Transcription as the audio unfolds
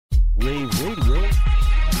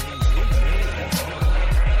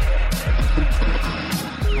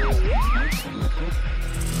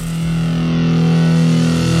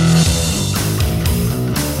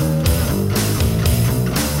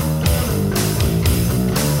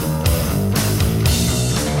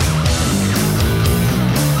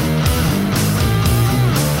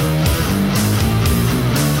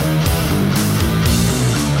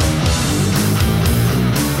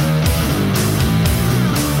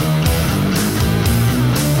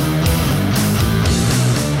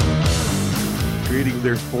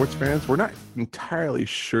there, sports fans. We're not entirely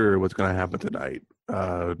sure what's going to happen tonight.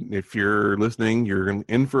 If you're listening, you're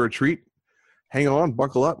in for a treat. Hang on,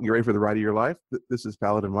 buckle up, and get ready for the ride of your life. This is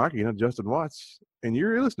Paladin Maki, Justin Watts, and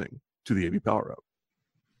you're listening to the AV Power Up.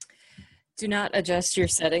 Do not adjust your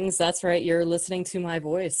settings. That's right. You're listening to my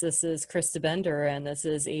voice. This is Christa Bender, and this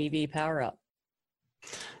is AV Power Up.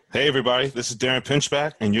 Hey, everybody. This is Deron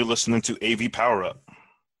Pinchback, and you're listening to AV Power Up.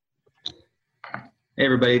 Hey,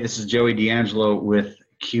 everybody. This is Joey D'Angelo with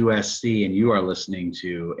QSC, and you are listening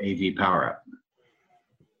to AV Power Up.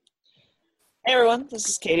 Hey, everyone. This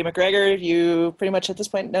is Katye McGregor. You pretty much at this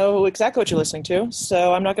point know exactly what you're listening to,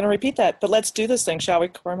 so I'm not going to repeat that. But let's do this thing, shall we,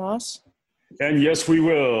 Corey Moss? And yes, we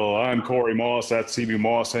will. I'm Corey Moss, that's CB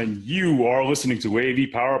Moss, and you are listening to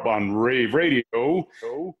AV Power Up on Rave Radio.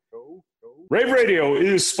 Rave Radio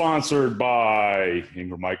is sponsored by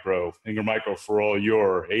Ingram Micro. Ingram Micro for all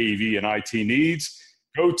your AV and IT needs.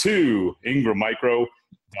 Go to ingrammicro.com.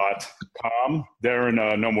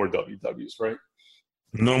 Darren, no more WWs, right?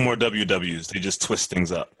 No more WWs. They just twist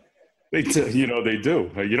things up. They do. You don't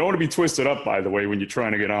want to be twisted up, by the way, when you're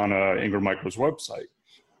trying to get on Ingram Micro's website.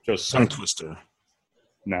 Just tongue twister.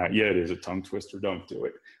 Nah, yeah, it is a tongue twister. Don't do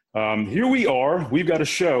it. Here we are. We've got a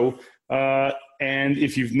show. And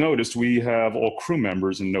if you've noticed, we have all crew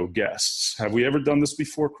members and no guests. Have we ever done this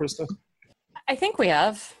before, Christa? I think we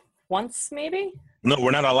have. Once, maybe? No,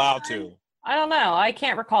 we're not allowed to. I don't know. I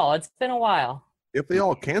can't recall. It's been a while. If they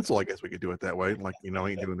all cancel, I guess we could do it that way. Like,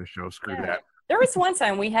 ain't doing the show. Screw that. There was one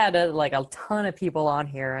time we had a ton of people on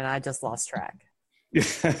here, and I just lost track.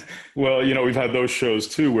 Yeah. Well, we've had those shows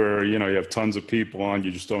too where, you have tons of people on.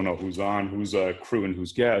 You just don't know who's on, who's crew and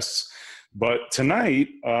who's guests. But tonight,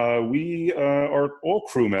 we are all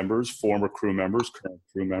crew members, former crew members, current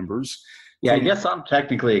crew members. Yeah, I guess I'm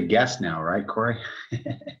technically a guest now, right, Corey?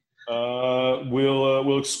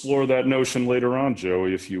 We'll explore that notion later on,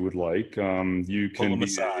 Joey, if you would like. You can be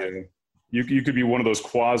you could be one of those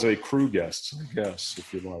quasi crew guests, I guess,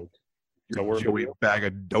 if you'd like. Joey Bag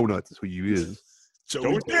of Donuts is who you is.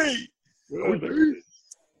 Joey D.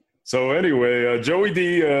 So anyway, Joey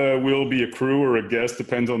D will be a crew or a guest,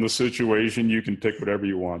 depends on the situation. You can pick whatever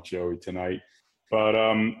you want, Joey, tonight. But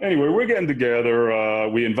anyway, we're getting together.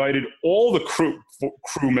 We invited all the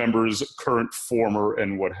crew members, current, former,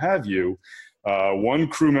 and what have you. One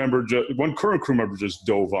current crew member just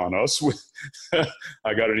dove on us.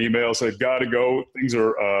 I got an email said, "Gotta go." Things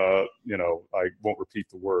are, I won't repeat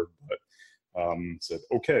the word, but said,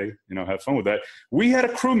 "Okay, have fun with that." We had a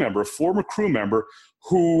crew member, a former crew member,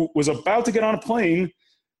 who was about to get on a plane,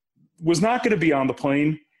 was not going to be on the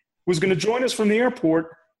plane, was going to join us from the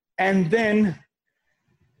airport, and then.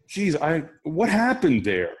 Geez, what happened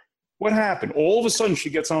there? What happened? All of a sudden, she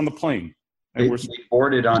gets on the plane. And they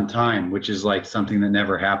boarded on time, which is like something that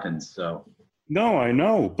never happens. So. No, I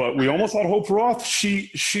know, but we almost had hope for Roth.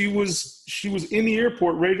 She was in the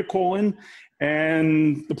airport, ready to call in,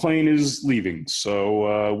 and the plane is leaving.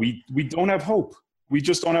 So we don't have hope. We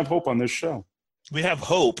just don't have hope on this show. We have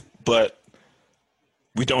hope, but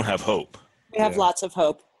we don't have hope. We have lots of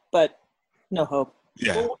hope, but no hope.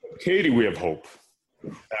 Yeah. Well, Katie, we have hope.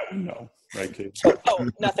 That we know, right, Katie? Oh,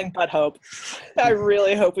 nothing but hope. I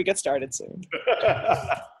really hope we get started soon.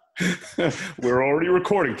 We're already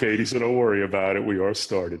recording, Katie, so don't worry about it. We are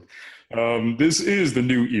started. This is the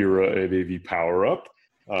new era of AV Power Up,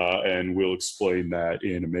 and we'll explain that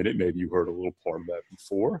in a minute. Maybe you heard a little part of that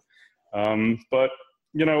before. But,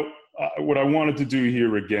 what I wanted to do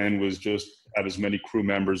here again was just have as many crew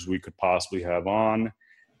members we could possibly have on.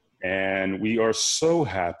 And we are so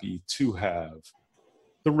happy to have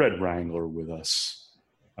the Red Wrangler with us,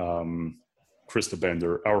 Christa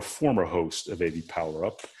Bender, our former host of AV Power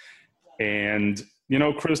Up. And,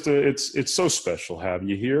 Christa, it's so special having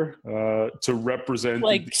you here to represent.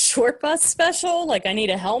 Like short bus special? Like I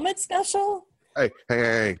need a helmet special?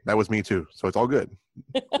 Hey, that was me too. So it's all good.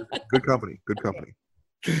 Good company.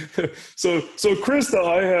 So Christa,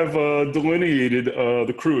 I have delineated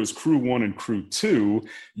the crew as Crew 1 and Crew 2.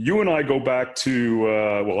 You and I go back to,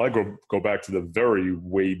 I go back to the very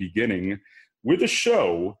way beginning with a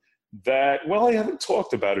show that, I haven't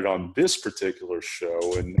talked about it on this particular show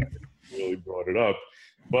and really brought it up,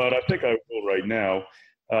 but I think I will right now.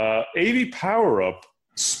 AV Power Up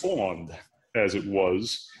spawned, as it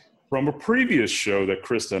was, from a previous show that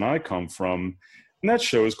Christa and I come from, and that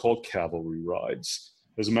show is called Cavalry Rides.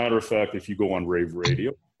 As a matter of fact, if you go on Rave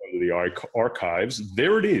Radio, under the archives,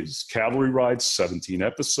 there it is. Cavalry Rides, 17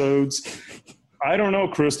 episodes. I don't know,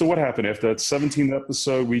 Christa, what happened after that 17th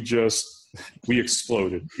episode? We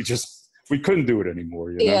exploded. We couldn't do it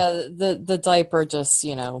anymore. Yeah, the diaper just,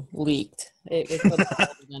 leaked. It couldn't hold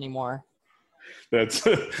it anymore. That's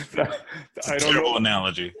I don't Terrible know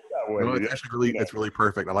analogy. that way. No, it's actually really, it's really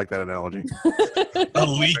perfect. I like that analogy. A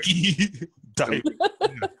leaky diaper.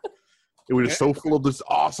 It was just so full of this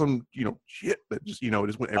awesome, shit that just, it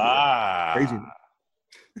just went everywhere. Crazy. Yeah,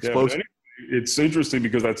 but Explosive. anyway, it's interesting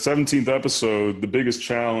because that 17th episode, the biggest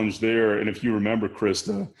challenge there, and if you remember,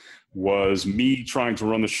 Krista, was me trying to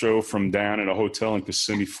run the show from down in a hotel in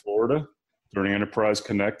Kissimmee, Florida during Enterprise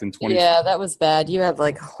Connect in 20. Yeah, that was bad. You had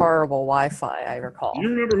like horrible Wi-Fi, I recall. Do you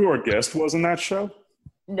remember who our guest was in that show?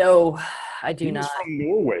 No, I do He was not. from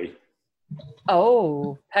Norway.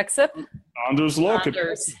 Oh, Pexip? Anders Loken.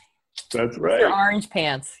 Anders. That's Your right. orange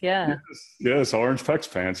pants. Yeah. Yes, orange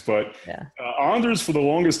Pex pants. But Yeah. Anders, for the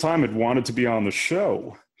longest time, had wanted to be on the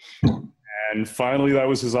show. And finally, that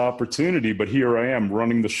was his opportunity. But here I am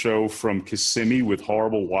running the show from Kissimmee with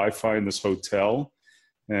horrible Wi-Fi in this hotel.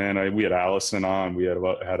 And we had Allison on. We had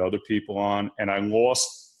other people on. And I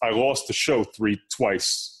lost the show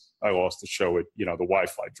twice. I lost the show. The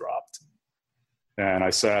Wi-Fi dropped. And I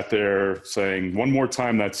sat there saying, one more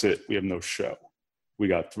time, that's it. We have no show. We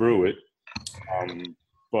got through it.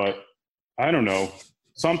 But I don't know.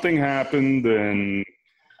 Something happened and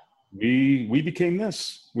we became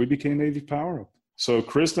this. We became AV Power Up. So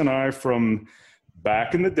Krista and I, from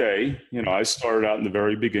back in the day, I started out in the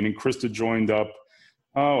very beginning. Krista joined up,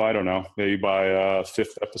 I don't know, maybe by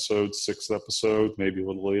fifth episode, sixth episode, maybe a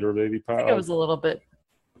little later of AV Power Up.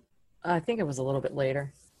 I think it was a little bit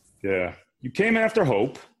later. Yeah. You came after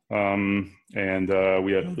Hope, and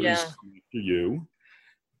we had others coming after you.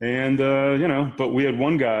 And, but we had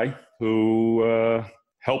one guy who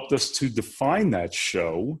helped us to define that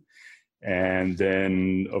show, and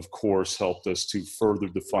then, of course, helped us to further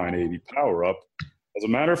define AV Power Up. As a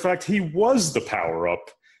matter of fact, he was the Power Up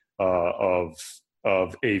of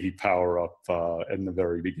AV Power Up in the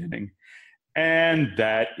very beginning. And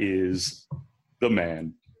that is the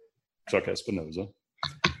man, Chuck Espinoza.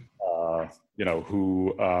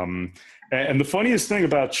 And the funniest thing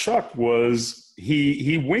about Chuck was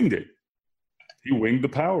he winged it. He winged the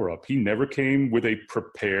Power Up. He never came with a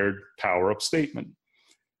prepared Power Up statement.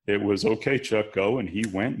 It was, okay, Chuck, go. And he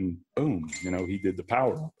went and boom, he did the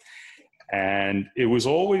Power Up. And it was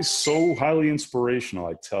always so highly inspirational,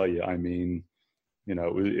 I tell you. I mean,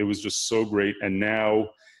 it was just so great. And now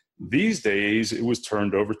these days it was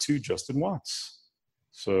turned over to Justin Watts.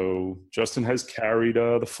 So Justin has carried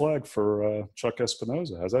the flag for Chuck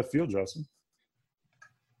Espinoza. How's that feel, Justin?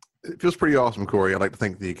 It feels pretty awesome, Corey. I'd like to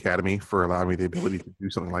thank the Academy for allowing me the ability to do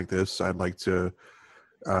something like this. I'd like to,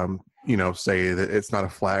 say that it's not a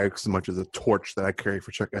flag so much as a torch that I carry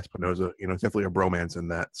for Chuck Espinoza. It's definitely a bromance in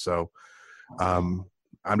that. So I'm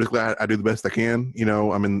just glad I do the best I can.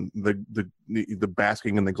 I'm in the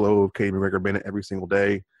basking in the glow of Katye McGregor Bennett every single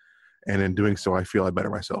day. And in doing so, I feel I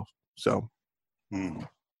better myself. So. Wow,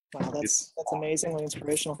 that's amazingly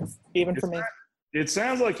inspirational, even for me. It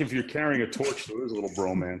sounds like if you're carrying a torch, there is a little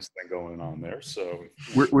bromance thing going on there. So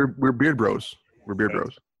we're beard bros. We're beard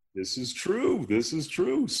bros. This is true.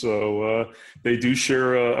 So they do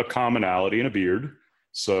share a commonality in a beard.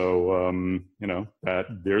 So that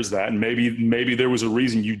there's that, and maybe there was a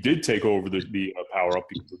reason you did take over the Power Up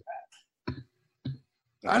because of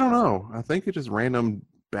that. I don't know. I think it's just random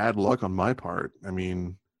bad luck on my part. I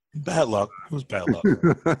mean. Bad luck. It was bad luck.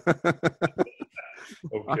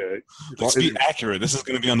 Okay. Let's be accurate. This is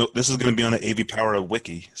going to be on the AV Power Up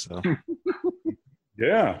wiki. So.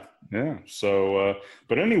 Yeah. So,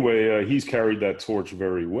 but anyway, he's carried that torch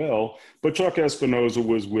very well. But Chuck Espinoza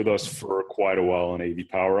was with us for quite a while on AV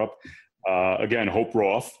Power Up. Again, Hope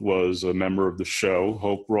Roth was a member of the show.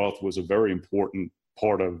 Hope Roth was a very important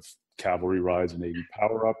part of Cavalry Rides and AV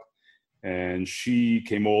Power Up. And she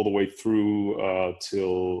came all the way through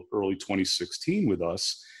till early 2016 with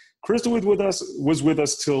us. Krista was with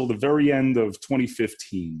us till the very end of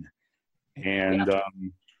 2015. And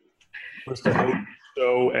Krista hosted the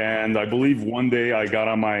show, and I believe one day I got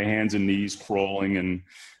on my hands and knees crawling and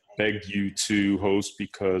begged you to host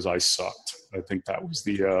because I sucked. I think that was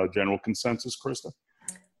the general consensus, Krista.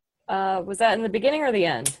 Was that in the beginning or the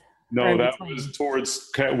end? No, that was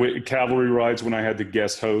towards Cavalry Rides when I had to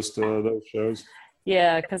guest host those shows.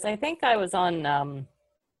 Yeah, because I think I was on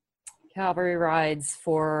Cavalry Rides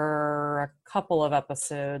for a couple of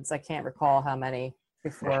episodes. I can't recall how many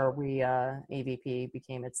before AVP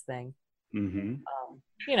became its thing. Mm-hmm.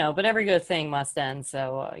 But every good thing must end.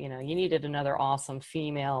 So, you needed another awesome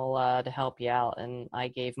female to help you out. And I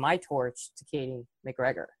gave my torch to Katye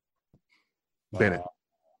McGregor Bennett.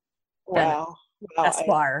 Wow.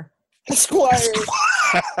 Esquire. The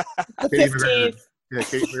 15th. Yeah,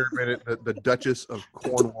 Katye McGregor Bennett, the Duchess of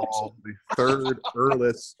Cornwall, the third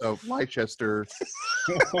Earless of Leicester.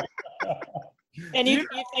 And you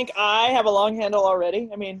think I have a long handle already?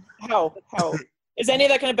 I mean, how? Is any of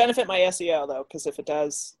that going to benefit my SEO, though? Because if it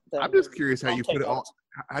does, then I'm just curious how I'll you take put it on. notes.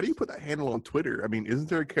 How do you put that handle on Twitter? I mean, isn't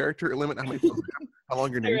there a character limit? How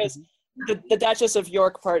long your name There is. The Duchess of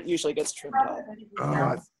York part usually gets trimmed out. Oh,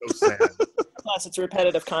 that's so sad. Plus, it's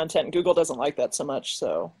repetitive content, and Google doesn't like that so much.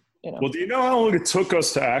 So, Well, do you know how long it took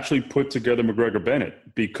us to actually put together McGregor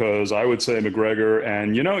Bennett? Because I would say McGregor,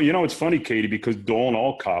 and it's funny, Katie, because Dawn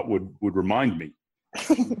Alcott would remind me. That's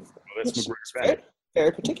McGregor Bennett.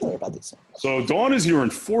 Very particular about these things. So Dawn is your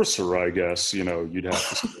enforcer, I guess. You'd have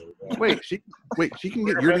to say that. Wait, she can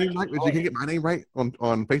get your name right, but she can get my name right on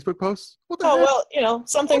Facebook posts. What the Oh heck? well,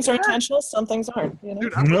 some things are intentional, some things aren't.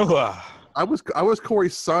 Dude, Noah. I was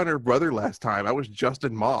Corey's son or brother last time. I was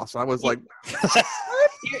Justin Moss. I was like,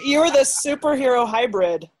 You were the superhero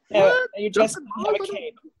hybrid. What? You just don't have a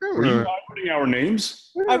cape. Were you hybriding our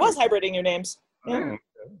names? I was hybriding your names. Yeah. Oh,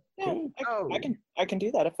 Yeah, Cool. I can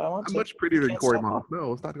do that if I want I'm to. much prettier than Can't Corey stop. Moss.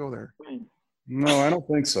 No, let's not go there. No, I don't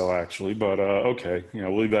think so, actually. But okay,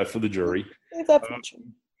 we'll leave that for the jury. Leave that for you.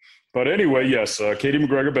 But anyway, yes, Katye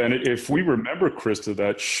McGregor Bennett. If we remember, Krista,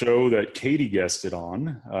 that show that Katie guested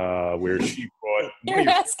on, where she brought. You're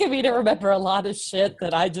asking me to remember a lot of shit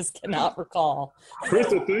that I just cannot recall.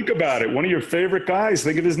 Krista, think about it. One of your favorite guys.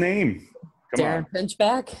 Think of his name. Come Darren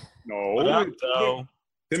Pinchback. on. No.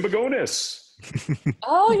 Tim Bagonis.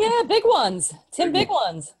 Oh yeah, big ones. Tim Big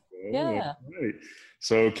Ones. Yeah. Right.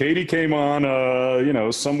 So Katie came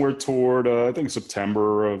on, somewhere toward, I think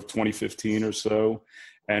September of 2015 or so,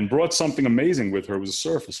 and brought something amazing with her. It was a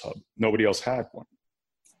Surface Hub. Nobody else had one.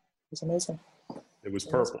 It's amazing. It was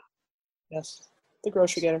purple. Yes. The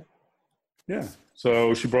grocery getter. Yeah.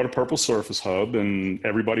 So she brought a purple Surface Hub, and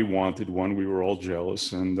everybody wanted one. We were all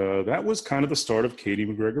jealous. And that was kind of the start of Katye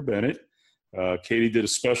McGregor Bennett. Katie did a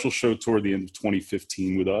special show toward the end of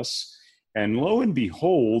 2015 with us. And lo and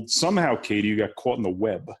behold, somehow, Katie, you got caught in the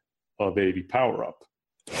web of AV Power Up.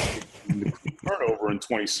 Turnover in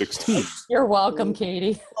 2016. You're welcome,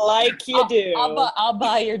 Katie. Like you do. I'll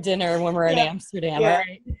buy your dinner when we're in Amsterdam. Yeah. All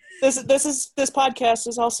right. This podcast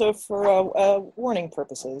is also for warning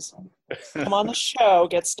purposes. Come on the show,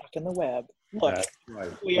 get stuck in the web. Look, That's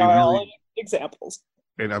right. we are all examples.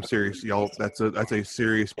 And I'm serious, y'all. That's a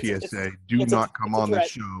serious PSA. Do it's not come on threat.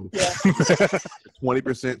 this show. Yeah.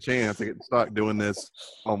 20% chance to get stuck doing this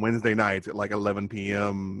on Wednesday nights at like 11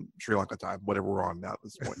 p.m. Sri Lanka time, whatever we're on now at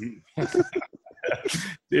this point.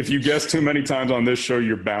 If you guess too many times on this show,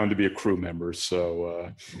 you're bound to be a crew member.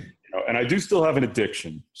 So, and I do still have an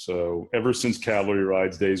addiction. So ever since Cavalry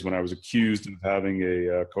Rides days when I was accused of having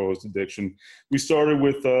a co-host addiction, we started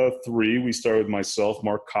with three. We started with myself,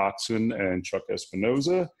 Mark Coxon, and Chuck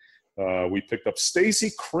Espinoza. We picked up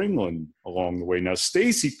Stacy Kringland along the way. Now,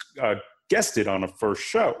 Stacy guested on a first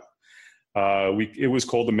show. It was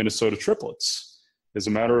called the Minnesota Triplets. As a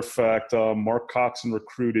matter of fact, Mark Coxon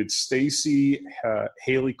recruited Stacy,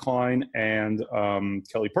 Haley Klein, and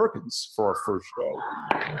Kelly Perkins for our first show.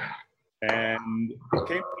 And it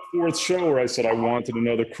came to the fourth show where I said I wanted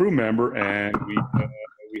another crew member, and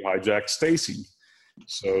we hijacked Stacy.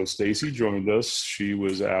 So Stacy joined us. She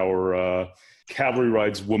was our Cavalry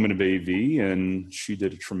Rides Woman of AV, and she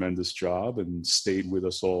did a tremendous job and stayed with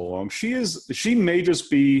us all along. She may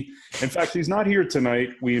just be, in fact, she's not here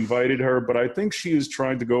tonight. We invited her, but I think she is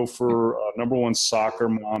trying to go for number one soccer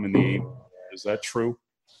mom in the AV. Is that true?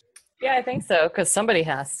 Yeah, I think so, because somebody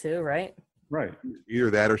has to, right? Right. Either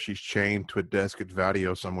that or she's chained to a desk at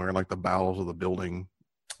Vadio somewhere in like the bowels of the building.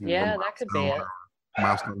 Yeah, that could be it.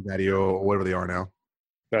 Milestone Vadio or whatever they are now.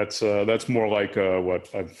 That's more like what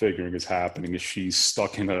I'm figuring is happening is she's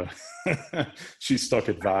stuck at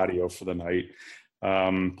Vadio for the night.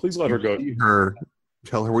 Please let her go.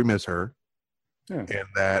 Tell her we miss her. Yeah. And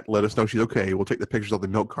that let us know she's okay. We'll take the pictures of the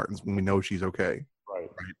milk cartons when we know she's okay. Right.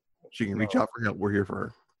 She can reach out for help. We're here for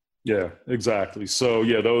her. Yeah, exactly. So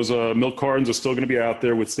yeah, those milk cartons are still going to be out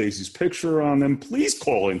there with Stacy's picture on them. Please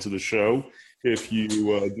call into the show if you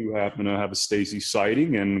do happen to have a Stacy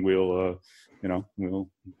sighting, and we'll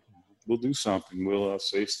do something. We'll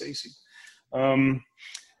save Stacy.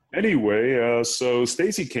 Anyway, so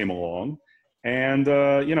Stacy came along, and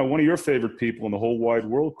one of your favorite people in the whole wide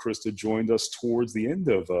world, Krista, joined us towards the end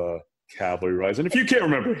of Cavalry Rides. And if you can't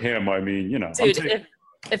remember him, I mean, Dude,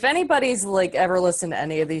 if anybody's like ever listened to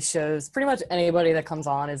any of these shows, pretty much anybody that comes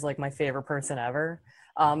on is like my favorite person ever.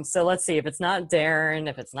 So let's see, if it's not Darren,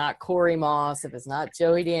 if it's not Corey Moss, if it's not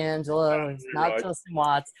Joey D'Angelo, if it's not Justin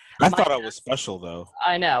Watts. I thought I was special, though.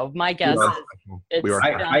 I know. My guess is We are.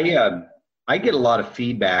 I I get a lot of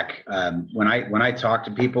feedback when I talk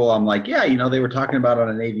to people. I'm like, yeah, they were talking about on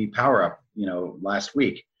an AV Power Up, last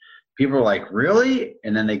week. People are like, really?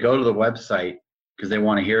 And then they go to the website because they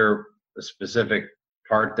want to hear a specific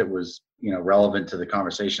part that was, relevant to the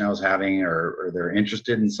conversation I was having, or they're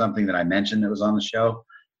interested in something that I mentioned that was on the show,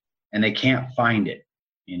 and they can't find it.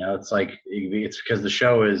 It's because the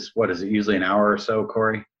show is, what is it, usually an hour or so,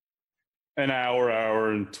 Corey? An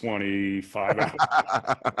hour and 25 hours.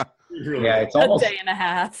 Really? Yeah, it's almost a day and a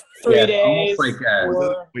half. 3 days. Almost like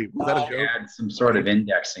Was that a joke? add some sort of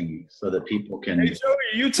indexing so that people can. Hey, Joey,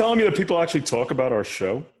 are you telling me that people actually talk about our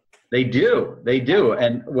show? They do.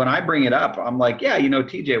 And when I bring it up, I'm like, yeah,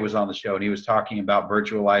 TJ was on the show and he was talking about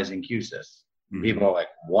virtualizing QSys. Mm-hmm. People are like,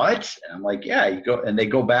 what? And I'm like, yeah, they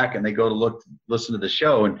go back and they go to listen to the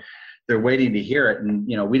show, and they're waiting to hear it. And,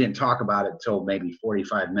 we didn't talk about it till maybe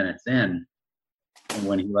 45 minutes in, and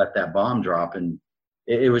when he let that bomb drop. And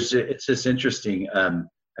it's just interesting.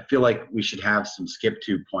 I feel like we should have some skip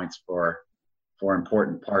to points for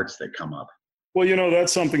important parts that come up. Well,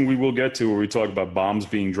 that's something we will get to where we talk about bombs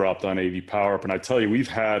being dropped on AV Power Up. And I tell you, we've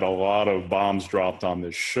had a lot of bombs dropped on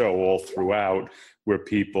this show all throughout where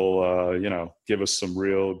people, give us some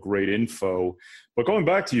real great info. But going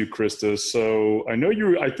back to you, Christa, so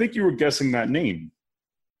I think you were guessing that name.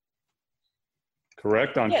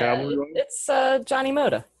 Correct? On Cavalry Ride? It's Johnny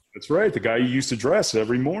Moda. That's right. The guy you used to dress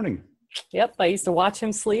every morning. Yep. I used to watch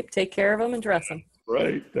him sleep, take care of him, and dress him.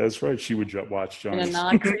 Right. That's right. She would watch Johnny. In a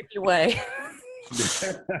non-creepy way.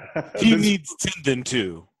 He needs tendon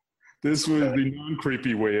too. This was the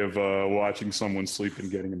non-creepy way of watching someone sleep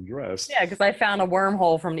and getting him dressed. Yeah, because I found a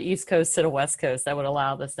wormhole from the East Coast to the West Coast that would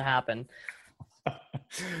allow this to happen.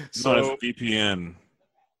 Not as a VPN.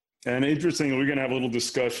 And interestingly, we're going to have a little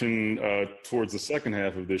discussion towards the second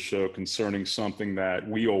half of this show concerning something that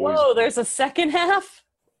we always... Whoa, there's a second half?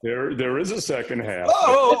 There is a second half.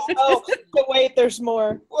 Oh, but wait, there's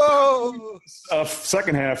more. Whoa! A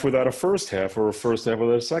second half without a first half, or a first half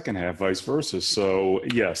without a second half, vice versa. So,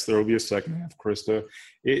 yes, there will be a second half, Christa.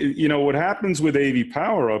 What happens with AV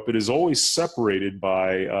Power Up, it is always separated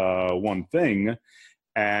by one thing,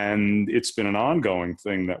 and it's been an ongoing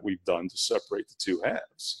thing that we've done to separate the two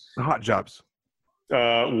halves. The hot jobs.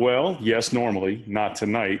 Well, yes, normally. Not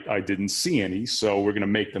tonight. I didn't see any, so we're going to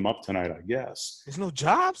make them up tonight, I guess. There's no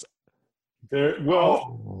jobs?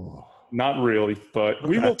 Not really, but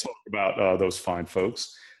we will talk about those fine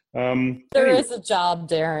folks. There is a job,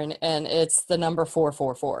 Darren, and it's the number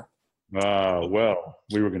 444. Well,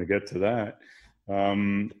 we were going to get to that.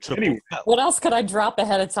 Anyway, what else could I drop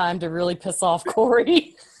ahead of time to really piss off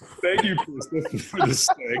Corey? Thank you, Christa, for this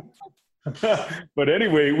thing. But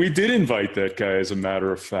anyway, we did invite that guy, as a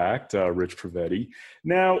matter of fact, Rich Privetti.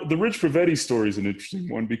 Now, the Rich Privetti story is an interesting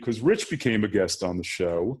one because Rich became a guest on the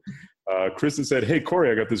show. Kristen said, hey,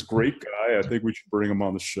 Corey, I got this great guy. I think we should bring him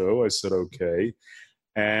on the show. I said, okay.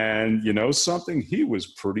 And you know something? He was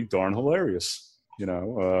pretty darn hilarious,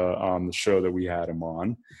 on the show that we had him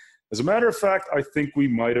on. As a matter of fact, I think we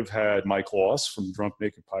might have had Mike Loss from Drunk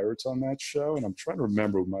Naked Pirates on that show. And I'm trying to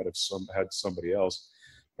remember, we might have had somebody else.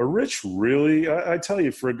 But Rich really, I tell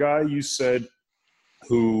you, for a guy you said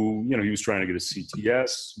who, he was trying to get a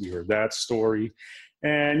CTS, we heard that story,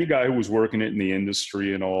 and a guy who was working it in the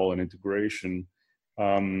industry and all, and integration,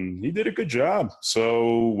 he did a good job.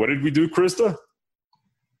 So what did we do, Christa?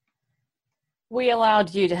 We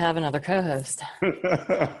allowed you to have another co-host.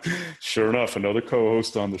 Sure enough, another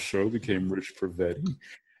co-host on the show became Rich Privetti.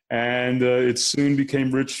 And it soon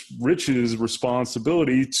became Rich's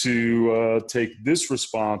responsibility to take this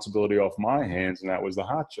responsibility off my hands, and that was the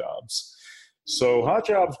hot jobs. So hot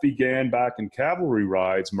jobs began back in Cavalry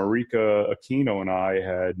Rides. Marika Aquino and I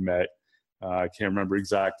had met. I can't remember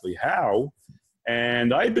exactly how.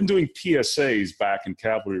 And I had been doing PSAs back in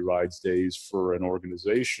Cavalry Rides days for an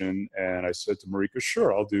organization. And I said to Marika,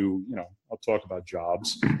 sure, I'll talk about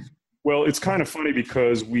jobs. Well, it's kind of funny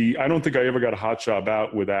because I don't think I ever got a hot job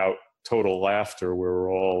out without total laughter where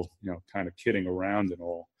we're all, kind of kidding around and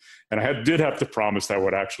all. And I did have to promise that I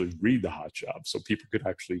would actually read the hot jobs so people could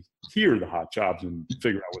actually hear the hot jobs and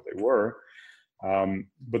figure out what they were.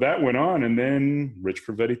 But that went on, and then Rich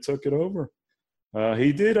Privetti took it over.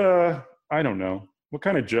 He did, I don't know, what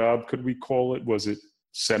kind of job could we call it? Was it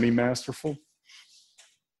semi-masterful?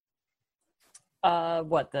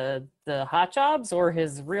 What, the hot jobs or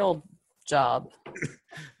his real job?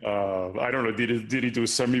 I don't know. Did he do a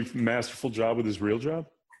semi-masterful job with his real job?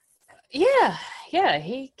 Yeah,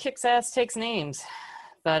 he kicks ass, takes names,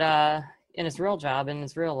 but in his real job, in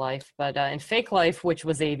his real life, but in fake life, which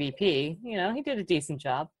was AVP, he did a decent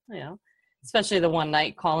job. Especially the one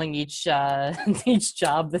night calling each each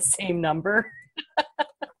job the same number.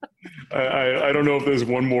 I don't know if there's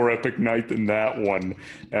one more epic night than that one.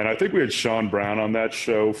 And I think we had Sean Brown on that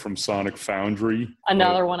show from Sonic Foundry.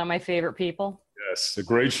 Another one of my favorite people. Yes, a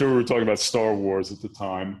great show. We were talking about Star Wars at the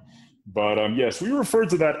time. But yes, we referred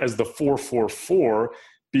to that as the 444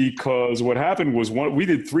 because what happened was we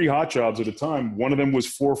did 3 hot jobs at a time. One of them was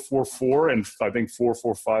 444 and I think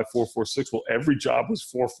 445, 446. Well, every job was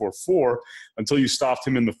 444 until you stopped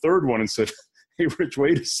him in the third one and said, hey, Rich,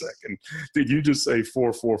 wait a second. Did you just say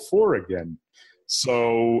 444 again?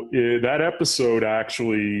 So that episode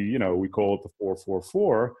actually, we call it the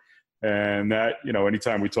 444. And that,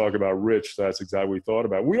 anytime we talk about Rich, that's exactly what we thought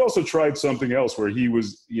about. We also tried something else where he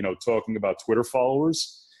was, talking about Twitter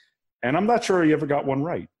followers. And I'm not sure he ever got one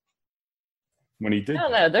right when he did.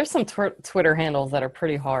 No, there's some Twitter handles that are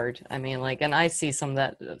pretty hard. I mean, and I see some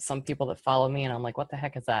people that follow me and I'm like, what the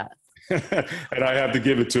heck is that? And I have to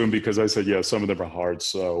give it to him because I said, yeah, some of them are hard.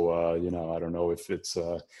 So, I don't know if it's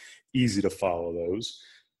easy to follow those.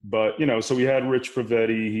 But, so we had Rich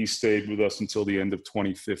Pravetti. He stayed with us until the end of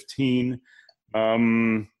 2015. I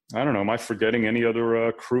don't know. Am I forgetting any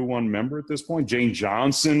other Crew One member at this point? Jane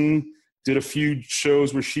Johnson did a few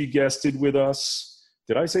shows where she guested with us.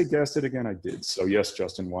 Did I say guested again? I did. So, yes,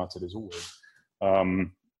 Justin Watson is a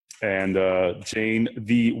word. And Jane,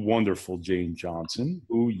 the wonderful Jane Johnson,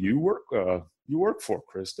 who you work for,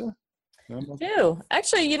 Christa. Do.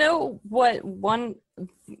 Actually, what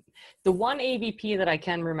the one AVP that I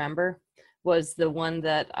can remember was the one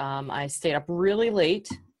that I stayed up really late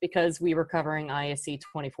because we were covering ISE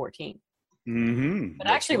 2014. Mm-hmm. But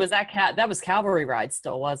actually, was that was Cavalry Ride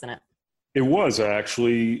still, wasn't it? It was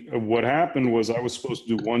actually. What happened was I was supposed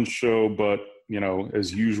to do one show, but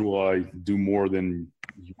as usual, I do more than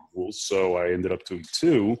usual, so I ended up doing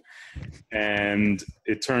 2. And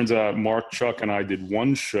it turns out Mark, Chuck, and I did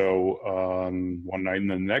one show one night, and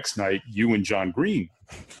the next night, you and John Green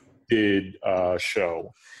did a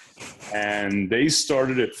show. And they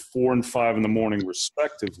started at 4 and 5 in the morning,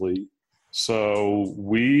 respectively. So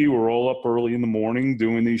we were all up early in the morning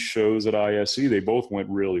doing these shows at ISE. They both went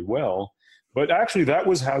really well. But actually, that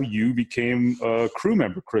was how you became a crew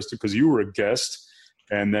member, Christa, because you were a guest.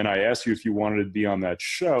 And then I asked you if you wanted to be on that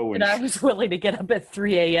show. And I was willing to get up at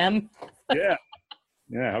 3 a.m. Yeah.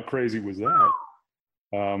 Yeah, how crazy was that?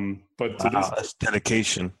 But that's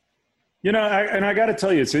dedication. I got to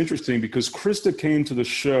tell you, it's interesting because Christa came to the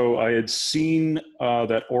show. I had seen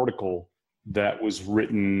that article that was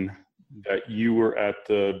written that you were at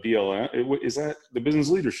the BLM. Is that the Business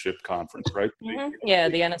Leadership Conference, right? Mm-hmm. Yeah,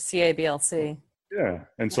 the NSCA BLC. Yeah,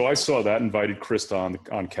 and so I saw that, invited Christa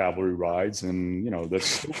on Cavalry Rides, and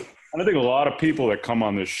that's. And I think a lot of people that come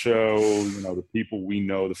on this show, the people we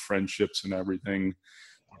know, the friendships and everything,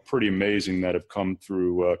 are pretty amazing that have come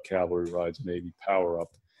through Cavalry Rides and AV Power Up.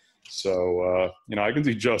 So I can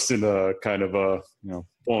see Justin kind of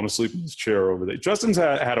falling asleep in his chair over there. Justin's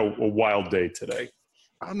had a wild day today.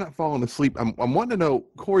 I'm not falling asleep. I'm wanting to know,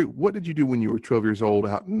 Corey, what did you do when you were 12 years old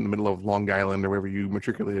out in the middle of Long Island or wherever you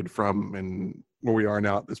matriculated from and where we are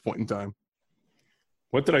now at this point in time?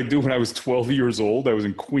 What did I do when I was 12 years old? I was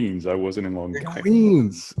in Queens. I wasn't in Long Island.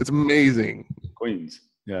 Queens. It's amazing. Queens,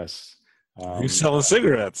 yes. You're selling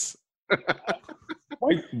cigarettes.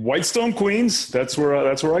 Whitestone, Queens. That's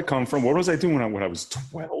where I come from. What was I doing when I was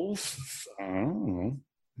 12? I don't know.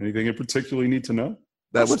 Anything in particular you need to know?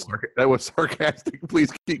 That was sarcastic.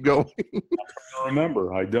 Please keep going. I don't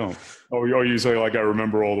remember. I don't. Oh, you say like I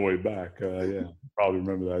remember all the way back. Yeah, probably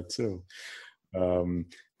remember that too.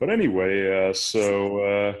 But anyway,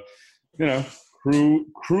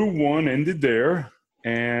 Crew One ended there,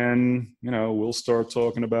 and we'll start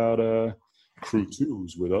talking about Crew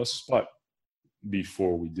Two's with us. But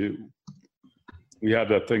before we do, we have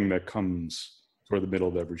that thing that comes toward the middle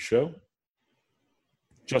of every show.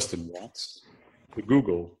 Justin Watts. The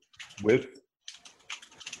Google with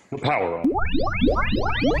the power on.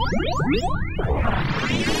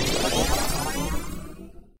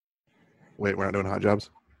 Wait, we're not doing hot jobs?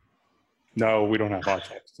 No, we don't have hot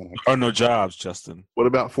jobs tonight. Oh, no jobs, Justin. What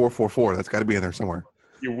about 444? That's got to be in there somewhere.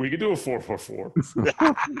 Yeah, we could do a 444.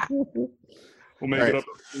 We'll make it up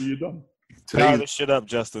after you're done. Tie this shit up,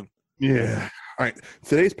 Justin. Yeah. All right.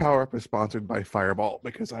 Today's Power Up is sponsored by Fireball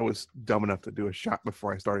because I was dumb enough to do a shot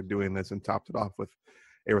before I started doing this and topped it off with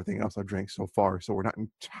everything else I've drank so far. So we're not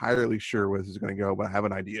entirely sure where this is going to go, but I have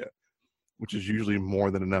an idea, which is usually more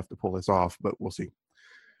than enough to pull this off, but we'll see.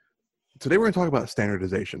 Today we're going to talk about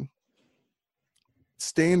standardization.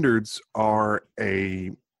 Standards are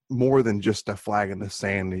more than just a flag in the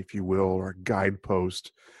sand, if you will, or a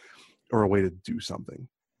guidepost or a way to do something.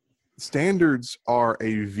 standards are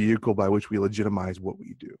a vehicle by which we legitimize what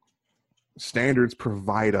we do. Standards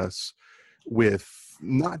provide us with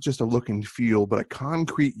not just a look and feel, but a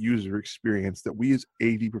concrete user experience that we as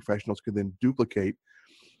AV professionals can then duplicate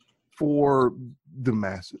for the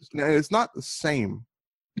masses. Now, it's not the same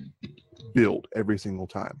build every single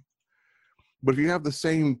time, but if you have the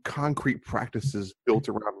same concrete practices built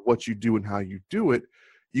around what you do and how you do it,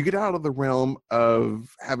 you get out of the realm of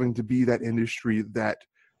having to be that industry that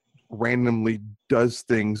randomly does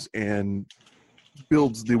things and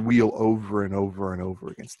builds the wheel over and over and over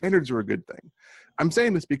again. Standards are a good thing. I'm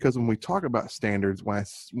saying this because when we talk about standards, when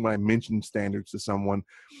I mention standards to someone,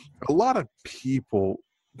 a lot of people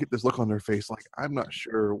get this look on their face like, I'm not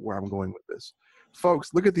sure where I'm going with this.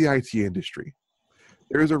 Folks, look at the IT industry.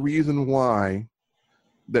 There's a reason why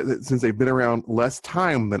that since they've been around less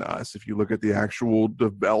time than us, if you look at the actual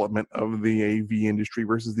development of the AV industry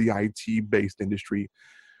versus the IT-based industry,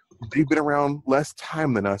 they've been around less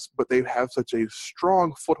time than us, but they have such a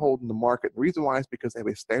strong foothold in the market. The reason why is because they have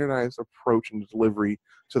a standardized approach and delivery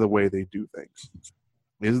to the way they do things.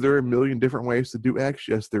 Is there a million different ways to do X?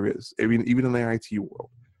 Yes, there is, even in the IT world.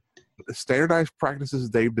 But the standardized practices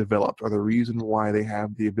they've developed are the reason why they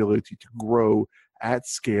have the ability to grow at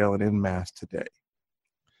scale and en masse today.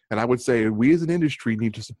 And I would say we as an industry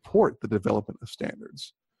need to support the development of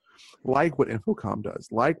standards, like what Infocom does,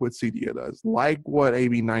 like what CEDIA does, like what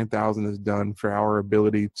AB 9000 has done for our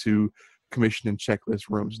ability to commission and checklist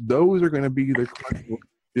rooms. Those are going to be the crux that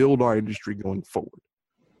build our industry going forward.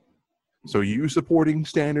 So you supporting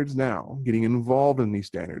standards now, getting involved in these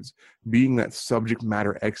standards, being that subject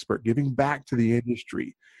matter expert, giving back to the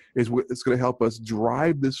industry is what it's going to help us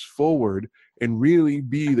drive this forward and really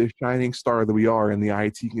be the shining star that we are in the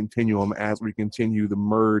IT continuum as we continue the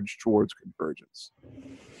merge towards convergence.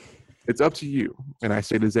 It's up to you. And I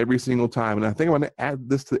say this every single time, and I think I'm going to add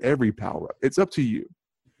this to every power up. It's up to you.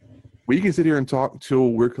 We can sit here and talk till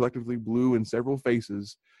we're collectively blue in several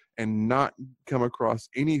faces and not come across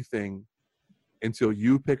anything until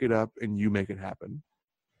you pick it up and you make it happen.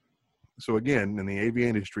 So again, in the AV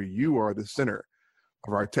industry, you are the center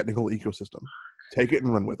of our technical ecosystem. Take it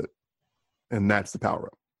and run with it. And that's the power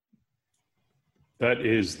up. That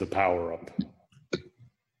is the power up.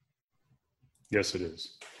 Yes, it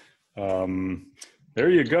is. There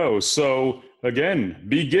you go. So again,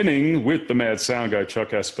 beginning with the mad sound guy, Chuck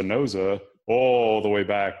Espinoza, all the way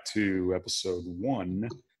back to episode 1.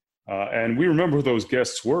 And we remember who those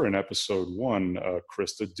guests were in episode 1,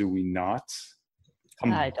 Christa, do we not?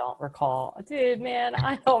 I don't recall. Dude, man,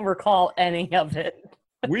 I don't recall any of it.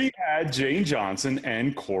 We had Jane Johnson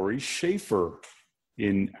and Corey Schaefer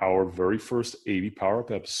in our very first AV Power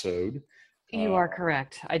Up episode. You are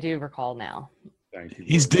correct. I do recall now. Thank you.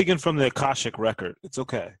 He's digging from the Akashic record. It's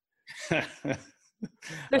okay.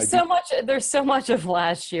 There's so much of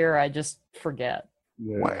last year I just forget.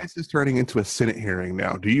 Yeah. Why is this turning into a Senate hearing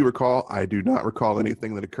now? Do you recall? I do not recall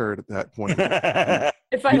anything that occurred at that point.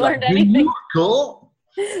 If I learned anything, Cool.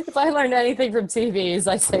 if I learned anything from TVs,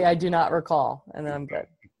 I say I do not recall, and then I'm good.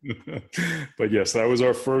 But yes, that was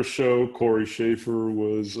our first show. Corey Schaefer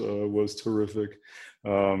was terrific.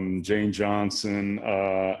 Jane Johnson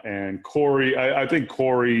and Corey. I think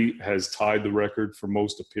Corey has tied the record for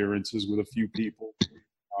most appearances with a few people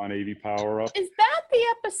on AV Power Up. Is that the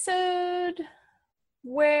episode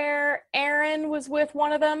where Aaron was with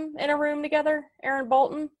one of them in a room together? Aaron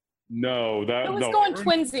Bolton? No, It was going Aaron,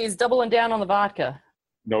 twinsies, doubling down on the vodka.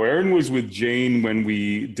 No, Aaron was with Jane when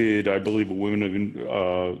we did, I believe, a Women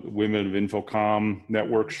of Infocom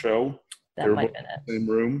network show. That They were might both have been in it. the same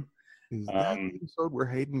room. Is that the episode where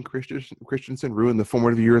Hayden Christensen ruined the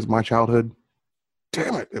formative years of my childhood?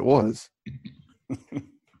 Damn it, it was.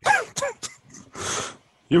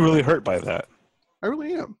 You're really hurt by that. I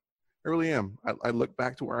really am. I look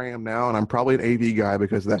back to where I am now, and I'm probably an AV guy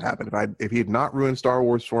because that happened. If he had not ruined Star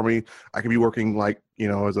Wars for me, I could be working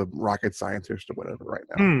as a rocket scientist or whatever right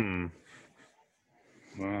now.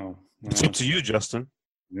 Wow. It's up to you, Justin.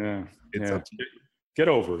 Yeah. It's up to you. Get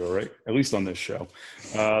over it, all right? At least on this show.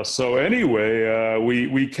 So anyway,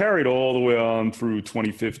 we carried all the way on through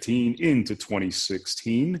 2015 into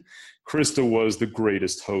 2016. Christa was the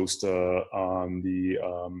greatest host on the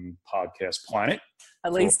podcast planet.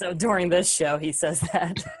 At least during this show, he says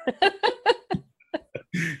that.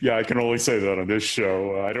 Yeah, I can only say that on this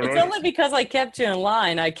show. I don't know. It's only because I kept you in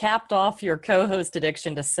line. I capped off your co-host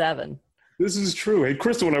addiction to 7. This is true. Hey,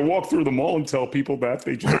 Christa, when I walk through the mall and tell people that,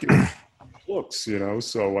 they just give looks,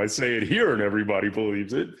 so I say it here and everybody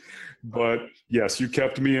believes it. But yes, you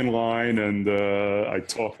kept me in line, and I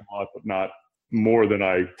talk a lot, but not more than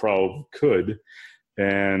I probably could.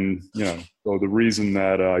 And, so the reason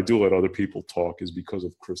that I do let other people talk is because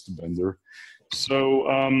of Christa Bender. So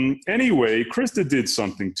anyway, Christa did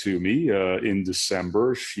something to me in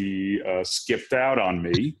December. She skipped out on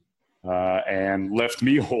me and left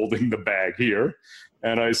me holding the bag here.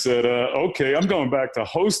 And I said, okay, I'm going back to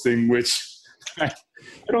hosting, which I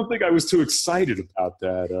don't think I was too excited about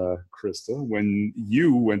that, Christa, when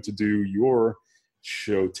you went to do your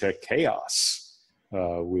show, Tech Chaos,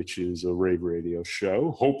 which is a rave radio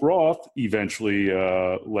show. Hope Roth eventually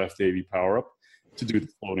left AV Power Up to do the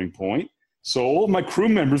Floating Point. So all of my crew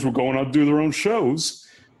members were going out to do their own shows.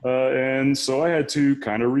 And so I had to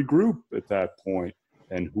kind of regroup at that point.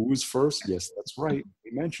 And who was first? Yes, that's right.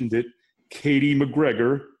 We mentioned it. Katye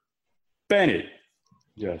McGregor Bennett.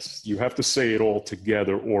 Yes, you have to say it all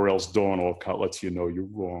together or else Dawn Alcott lets you know you're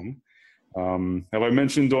wrong. Have I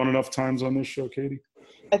mentioned Dawn enough times on this show, Katye?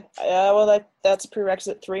 Well, that's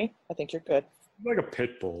prerequisite 3. I think you're good. Like a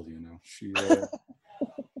pit bull, She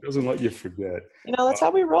doesn't let you forget. That's how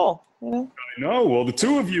we roll. I know. Well, the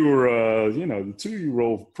two of you are, the two of you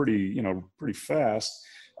roll pretty, pretty fast.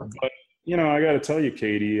 But, I got to tell you,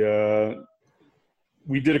 Katye,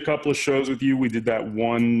 we did a couple of shows with you. We did that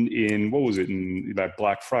one in that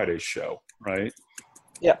Black Friday show, right?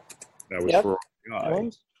 Yep. That was for our guy.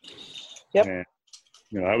 Yep. And,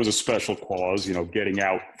 that was a special cause, getting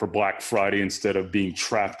out for Black Friday instead of being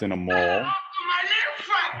trapped in a mall.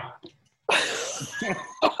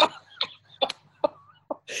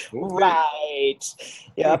 Right.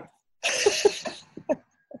 Yep.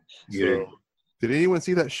 So, did anyone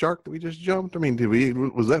see that shark that we just jumped? I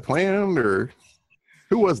mean, was that planned or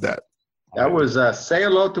who was that? That was say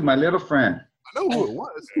hello to my little friend. I know who it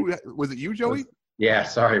was. Was it you, Joey? Yeah,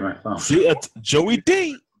 sorry, my phone. See, it's Joey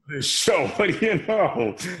D. This show, what do you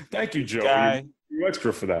know? Thank you, Joey. Guy. You're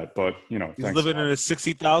extra for that, but He's thanks. living in a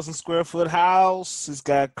 60,000 square foot house. He's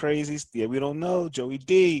got crazy. Yeah, we don't know. Joey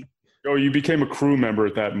D. Oh, you became a crew member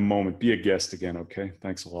at that moment. Be a guest again, okay?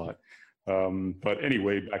 Thanks a lot. But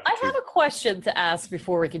anyway, back to I have a question to ask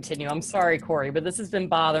before we continue. I'm sorry, Corey, but this has been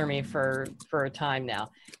bothering me for a time now.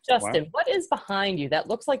 Justin, What is behind you? That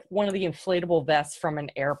looks like one of the inflatable vests from an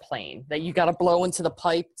airplane that you got to blow into the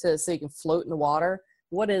pipe so you can float in the water.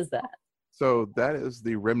 What is that? So that is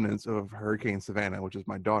the remnants of Hurricane Savannah, which is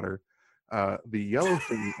my daughter. The yellow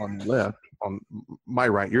thing on the left, on my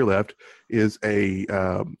right, your left, is a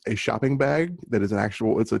shopping bag that is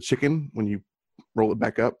it's a chicken when you roll it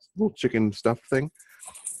back up, little chicken stuffed thing.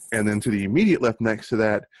 And then to the immediate left next to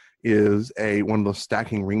that is one of those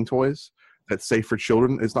stacking ring toys that's safe for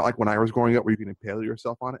children. It's not like when I was growing up where you can impale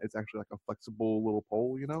yourself on it. It's actually like a flexible little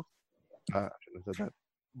pole, I shouldn't have said that.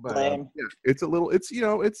 But yeah, it's a little,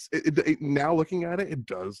 now looking at it, it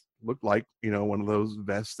does look like, one of those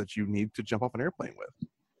vests that you need to jump off an airplane with.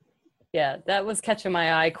 Yeah, that was catching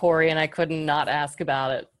my eye, Corey, and I couldn't not ask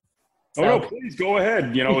about it. So. Oh no, please go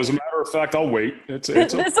ahead. As a matter of fact, I'll wait. This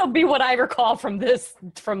will be what I recall from this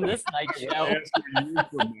night show.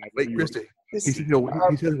 Wait, Christy. He said,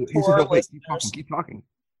 wait, keep talking.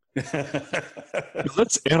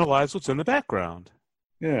 Let's analyze what's in the background.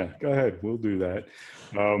 Yeah, go ahead. We'll do that.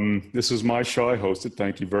 This is my show. I host it.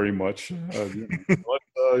 Thank you very much. You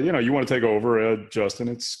want to take over, Justin?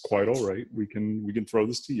 It's quite all right. We can throw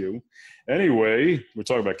this to you. Anyway, we're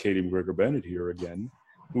talking about Katye McGregor Bennett here again,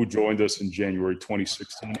 who joined us in January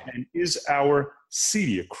 2016 and is our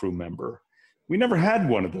Cedia crew member. We never had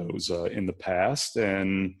one of those in the past,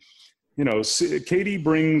 and Katye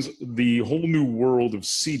brings the whole new world of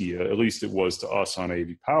Cedia. At least it was to us on AV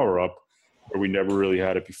Power Up, where we never really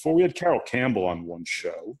had it before. We had Carol Campbell on one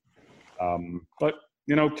show. But,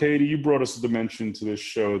 Katye, you brought us a dimension to this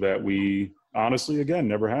show that we honestly, again,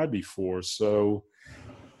 never had before. So,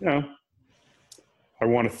 I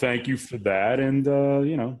want to thank you for that. And,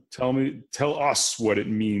 tell us what it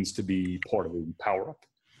means to be part of AV Power Up.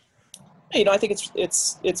 I think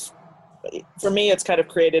it's for me, it's kind of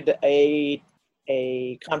created a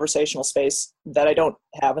conversational space that I don't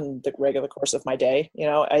have in the regular course of my day.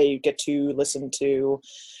 I get to listen to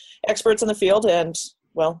experts in the field and,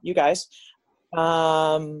 well, you guys.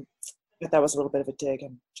 But that was a little bit of a dig,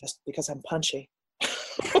 and just because I'm punchy.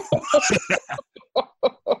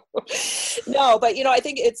 No, but I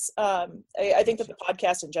think it's I think that the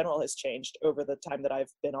podcast in general has changed over the time that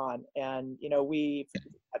I've been on, and we've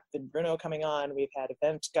had Bruno coming on, we've had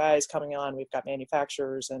event guys coming on, we've got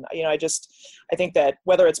manufacturers, and I think that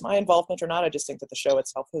whether it's my involvement or not, I just think that the show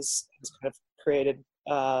itself has kind of created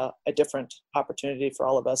a different opportunity for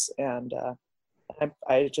all of us, and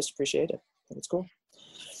I just appreciate it. I think it's cool.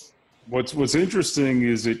 What's interesting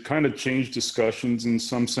is it kind of changed discussions in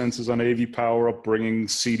some senses on AV Power Up, bringing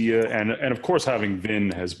Cedia, and of course having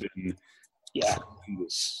Vin has been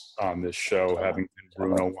tremendous on this show, having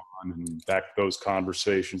Bruno on and back those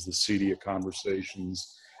conversations, the Cedia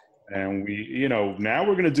conversations. And we, now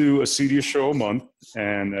we're going to do a Cedia show a month,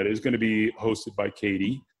 and that is going to be hosted by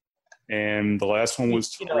Katie. And the last one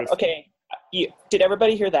was okay. Did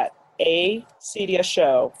everybody hear that? A Cedia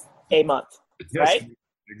show a month, yes, right?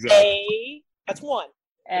 Exactly. That's one.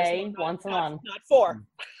 Once a month. Not four.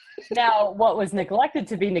 Now, what was neglected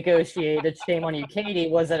to be negotiated, shame on you, Katie,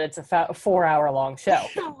 was that it's a 4-hour-long show.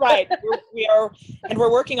 Right.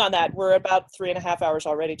 We're working on that. We're about 3.5 hours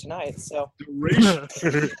already tonight. So.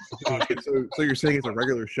 So you're saying it's a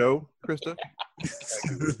regular show, Christa?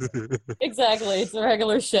 Exactly. It's a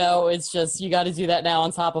regular show. It's just you got to do that now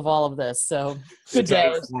on top of all of this. So good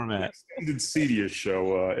day. Extended Cedia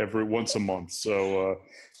show every once a month. So,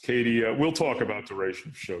 Katie, we'll talk about duration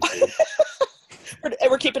of show. Katie.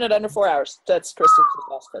 We're keeping it under 4 hours. That's Kristen's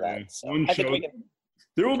request for that. So I think we can.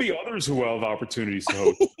 There will be others who will have opportunities to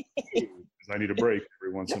host. Because I need a break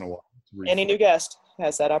every once in a while. Any new guest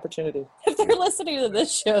has that opportunity. If they're listening to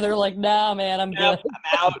this show, they're like, "Nah, man, I'm good.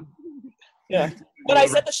 I'm out." Yeah. When I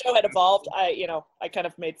said the show had evolved, I kind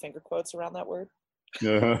of made finger quotes around that word.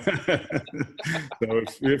 So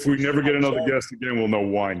if we never get another guest again, we'll know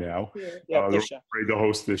why now. Yeah, they're afraid to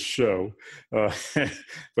host this show.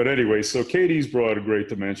 But anyway, so Katie's brought a great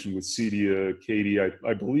dimension with Cedia. Katie,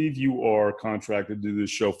 I believe you are contracted to do this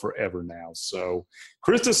show forever now. So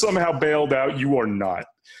Christa somehow bailed out. You are not.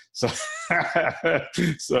 So,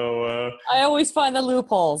 I always find the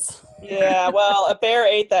loopholes. Yeah, well, a bear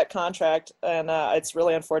ate that contract, and it's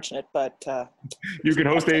really unfortunate. But you can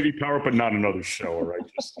host AV Power, but not another show. All right,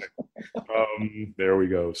 there we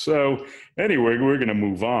go. So, anyway, we're going to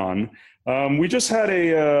move on. We just had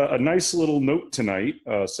a nice little note tonight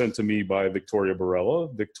sent to me by Victoria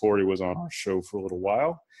Barella. Victoria was on our show for a little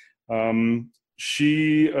while.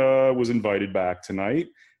 She was invited back tonight.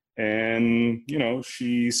 And,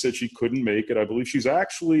 she said she couldn't make it. I believe she's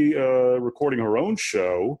actually recording her own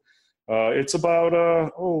show. It's about,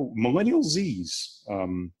 Millennial Z's,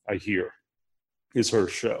 I hear, is her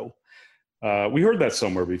show. We heard that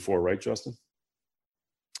somewhere before, right, Justin?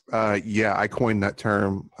 Yeah, I coined that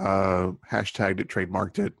term, hashtagged it,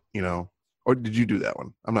 trademarked it, Or did you do that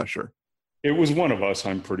one? I'm not sure. It was one of us,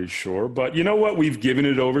 I'm pretty sure. But you know what? We've given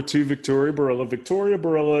it over to Victoria Barella. Victoria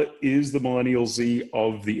Barella is the Millennial Z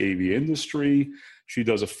of the AV industry. She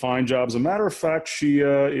does a fine job. As a matter of fact, she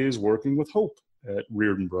is working with Hope at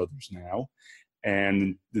Reardon Brothers now.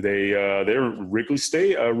 And they're Wrigley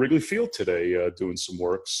Field today doing some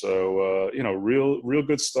work. So, real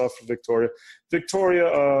good stuff for Victoria.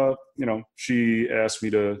 Victoria, she asked me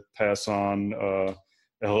to pass on a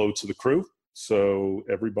hello to the crew. So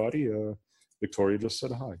everybody, Victoria just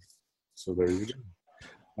said hi. So there you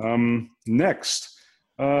go. Next,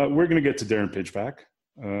 we're going to get to Deron Pinchback.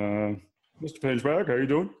 Mr. Pinchback, how are you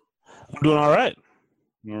doing? I'm doing all right.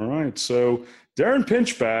 All right. So Deron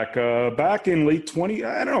Pinchback, back in late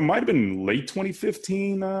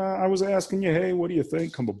 2015, I was asking you, hey, what do you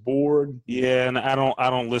think? Come aboard. Yeah, and I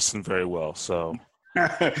don't listen very well, so.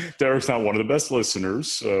 Derek's not one of the best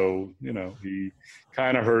listeners, so, he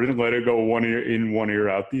kind of heard it and let it go one ear in, one ear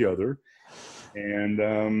out the other. And,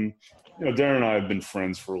 Deron and I have been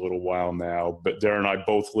friends for a little while now, but Deron and I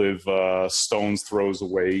both live stone's throws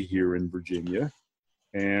away here in Virginia.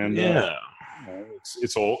 And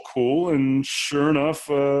it's all cool. And sure enough,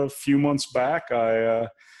 a few months back, I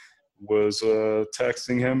was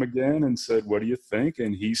texting him again and said, what do you think?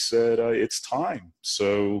 And he said, it's time.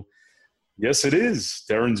 So yes, it is.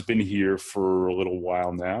 Deron's been here for a little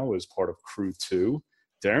while now as part of Crew 2.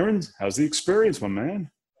 Deron, how's the experience, my man?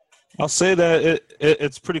 I'll say that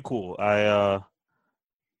it's pretty cool. I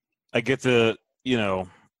get to,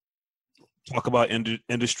 talk about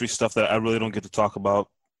industry stuff that I really don't get to talk about,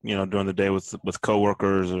 during the day with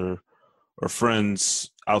coworkers or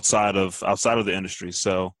friends outside of the industry.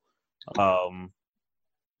 So, and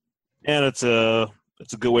it's a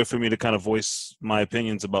good way for me to kind of voice my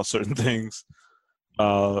opinions about certain things,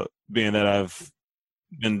 being that I've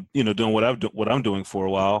been, doing what I'm doing for a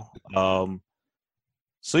while.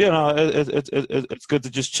 So it's good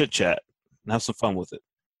to just chit chat and have some fun with it.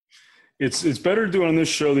 It's better to do it on this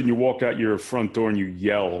show than you walk out your front door and you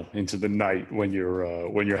yell into the night when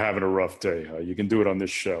you're having a rough day. You can do it on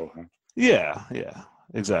this show. Huh? Yeah,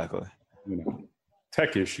 exactly.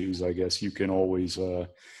 Tech issues, I guess you can always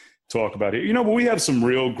talk about it. But we have some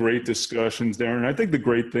real great discussions there. And I think the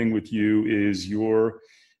great thing with you is you're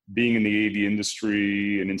being in the AV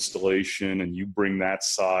industry and installation, and you bring that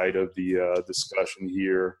side of the discussion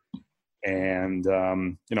here. And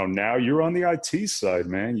now you're on the IT side,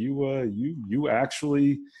 man. You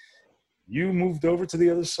actually moved over to the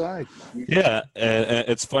other side. Yeah, and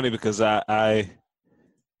it's funny because I'll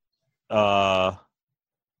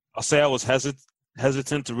say I was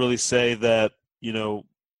hesitant to really say that,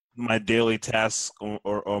 my daily tasks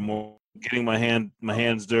or more getting my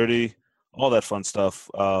hands dirty, all that fun stuff.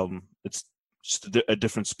 It's just a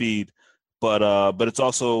different speed, but it's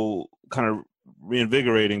also kind of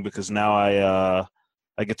reinvigorating because now I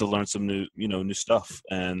get to learn some new stuff,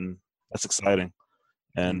 and that's exciting.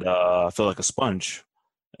 And I feel like a sponge,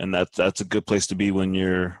 and that's a good place to be when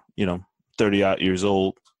you're 30 odd years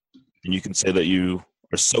old, and you can say that you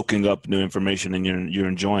are soaking up new information and you're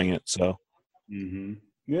enjoying it. So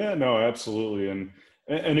yeah, no, absolutely.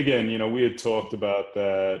 And again, we had talked about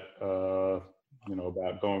that,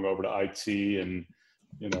 about going over to IT, and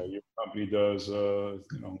your company does a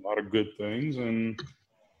lot of good things, and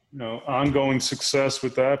ongoing success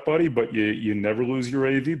with that, buddy. But you never lose your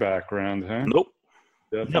AV background, huh? Nope.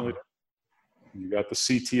 Definitely. Yep. You got the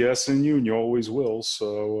CTS in you, and you always will.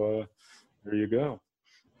 So there you go.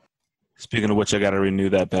 Speaking of which, I got to renew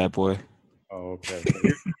that bad boy. Oh, okay.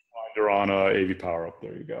 You're on AV Power Up.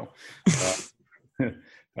 There you go.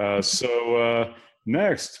 So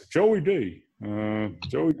next, Joey D.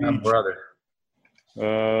 Joey D. My brother.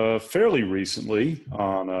 Fairly recently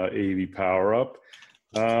on AV Power Up.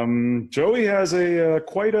 Joey has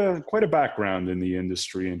quite a background in the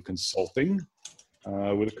industry and consulting.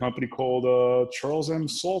 With a company called Charles M.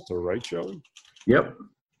 Salter, right, Joey? Yep.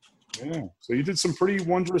 Yeah. So you did some pretty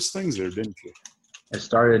wondrous things there, didn't you? I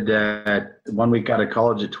started 1 week out of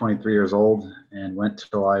college at 23 years old and went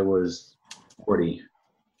till I was 40.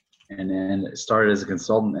 And then started as a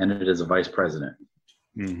consultant, ended as a vice president.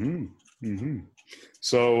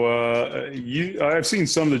 So I've seen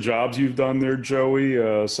some of the jobs you've done there,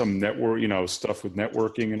 Joey, some network, stuff with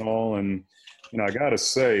networking and all. And, I got to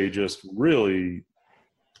say, just really,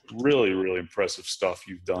 really, really impressive stuff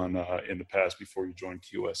you've done in the past before you joined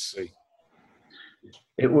QSC.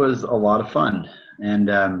 It was a lot of fun. And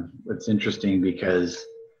it's interesting because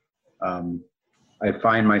I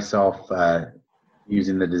find myself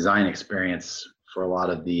using the design experience for a lot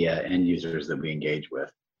of the end users that we engage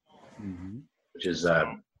with, which is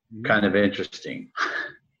kind of interesting.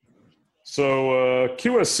 So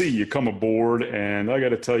QSC, you come aboard, and I got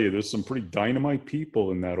to tell you, there's some pretty dynamite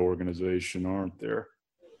people in that organization, aren't there?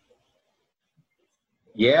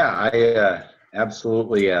 Yeah, I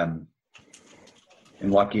absolutely am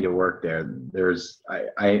lucky to work there.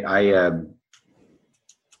 I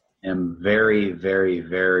am very, very,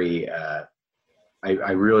 very.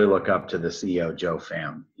 I really look up to the CEO, Joe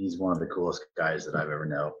Pham. He's one of the coolest guys that I've ever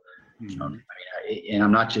known. And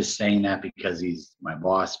I'm not just saying that because he's my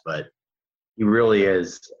boss, but he really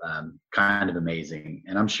is kind of amazing.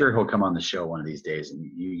 And I'm sure he'll come on the show one of these days, and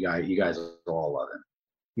you guys will all love him.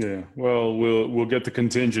 Yeah, well, we'll get the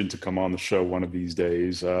contingent to come on the show one of these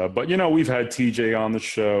days. But we've had TJ on the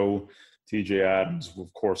show, TJ Adams,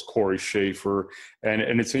 of course, Corey Schaefer, and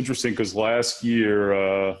it's interesting because last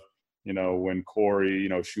year, when Corey,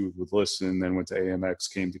 she was with Listen, then went to AMX,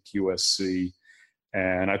 came to QSC,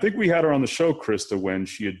 and I think we had her on the show, Christa, when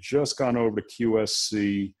she had just gone over to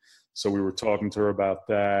QSC. So we were talking to her about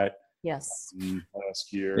that. Yes.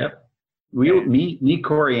 Last year. Yep. Me,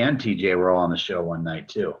 Corey, and TJ were all on the show one night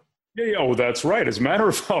too. Yeah. Oh, that's right. As a matter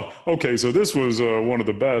of fact, okay. So this was one of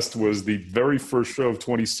the best. Was the very first show of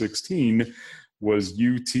 2016 was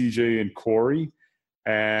you, TJ, and Corey,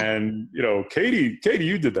 and Katie,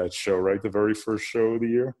 you did that show, right? The very first show of the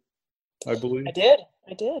year, I believe. I did.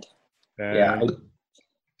 And,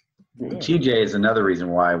 TJ is another reason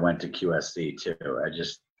why I went to QSC too.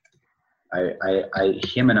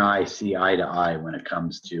 Him and I see eye to eye when it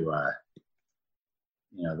comes to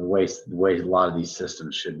the way a lot of these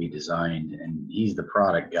systems should be designed, and he's the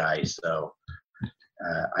product guy. So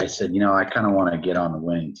I said, I kind of want to get on the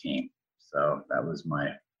winning team. So that was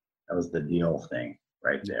the deal thing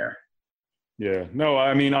right there. Yeah, no,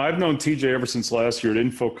 I mean, I've known TJ ever since last year at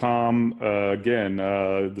Infocom. Again,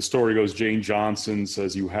 the story goes, Jane Johnson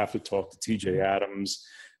says you have to talk to TJ Adams.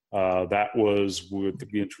 That was with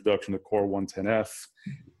the introduction to Core 110F.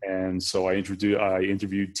 And so I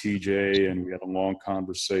interviewed TJ, and we had a long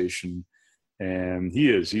conversation. And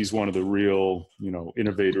he's one of the real,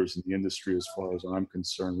 innovators in the industry as far as I'm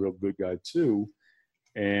concerned, real good guy too.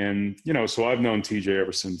 And, so I've known TJ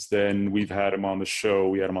ever since then. We've had him on the show.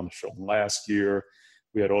 We had him on the show last year.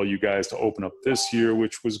 We had all you guys to open up this year,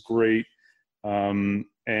 which was great. And,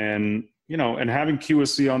 and having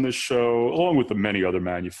QSC on this show, along with the many other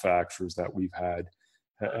manufacturers that we've had,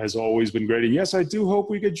 has always been great. And yes, I do hope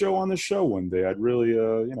we get Joe on the show one day. I'd really,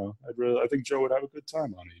 I think Joe would have a good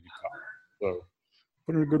time on AV Power. So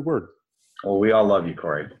put in a good word. Well, we all love you,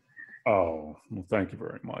 Corey. Oh, well, thank you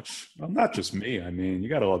very much. Well, not just me. I mean, you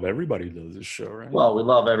got to love everybody who does this show, right? Well, we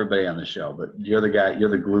love everybody on the show, but you're the guy, you're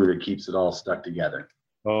the glue that keeps it all stuck together.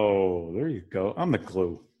 Oh, there you go. I'm the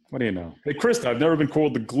glue. What do you know? Hey, Christa, I've never been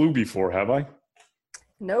called the glue before, have I?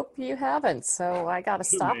 Nope, you haven't. So I got to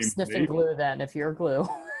stop names, sniffing maybe. glue then if you're glue.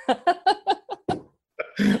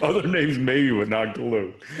 Other names maybe, but not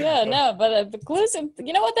glue. Yeah, no, but glue's,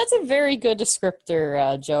 you know what? That's a very good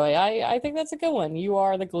descriptor, Joey. I think that's a good one. You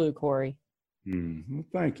are the glue, Corey. Well,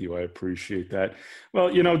 thank you. I appreciate that.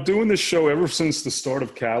 Well, doing this show ever since the start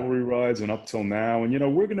of Cavalry Rides and up till now,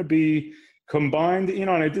 and, we're going to be combined, and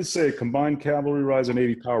I did say combined Cavalry Rides and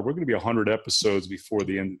AV Power, we're going to be 100 episodes before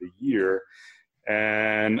the end of the year.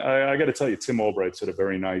 And I got to tell you, Tim Albright said a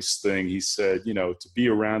very nice thing. He said, to be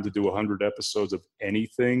around to do 100 episodes of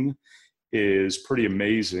anything is pretty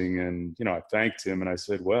amazing. And, I thanked him and I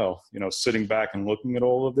said, well, sitting back and looking at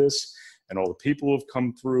all of this and all the people who have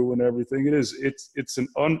come through and everything, it's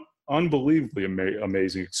an unbelievably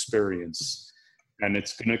amazing experience. And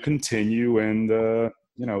it's going to continue. And,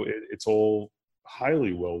 it's all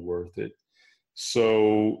highly well worth it.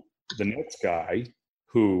 So the next guy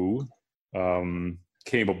who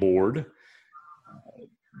came aboard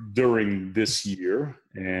during this year,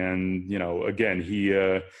 and again, he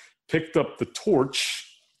picked up the torch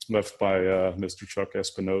left by Mr. Chuck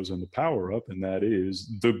Espinoza in the Power Up, and that is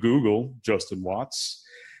the Google, Justin Watts.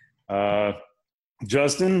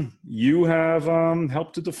 Justin, you have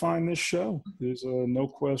helped to define this show. There's no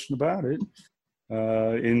question about it.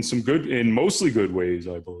 In mostly good ways,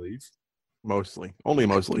 I believe. Only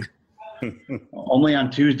mostly. Only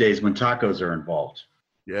on Tuesdays when tacos are involved.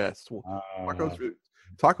 Yes.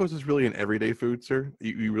 Tacos is really an everyday food, sir.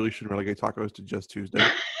 You really shouldn't relegate tacos to just Tuesday.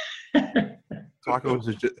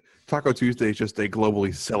 Taco Tuesday is just a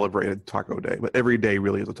globally celebrated taco day, but every day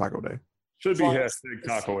really is a taco day. Should be hashtag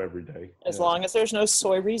taco every day. As long as there's no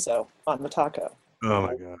soy riso on the taco. Oh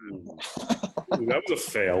my God. That was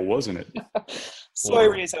a fail, wasn't it? Soy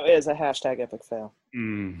riso is a hashtag epic fail.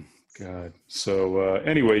 God. So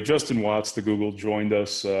anyway, Justin Watts, the Google, joined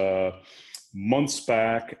us months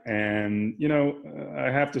back. And, I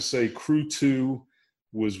have to say Crew 2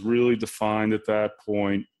 was really defined at that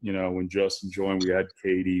point. When Justin joined, we had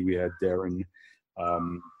Katie, we had Deron, a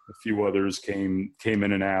few others came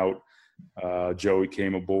in and out. Joey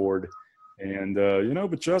came aboard. And,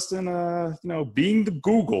 but Justin, being the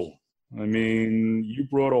Google, I mean, you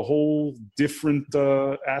brought a whole different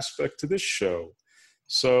aspect to this show.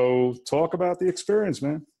 So talk about the experience,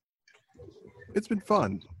 man. It's been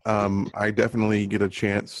fun. I definitely get a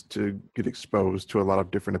chance to get exposed to a lot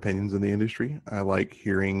of different opinions in the industry. I like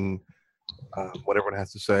hearing what everyone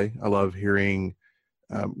has to say. I love hearing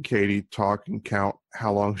Katie talk and count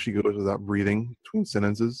how long she goes without breathing between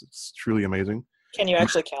sentences. It's truly amazing. Can you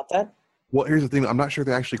actually count that? Well, here's the thing. I'm not sure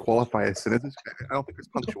they actually qualify as sentences. I don't think it's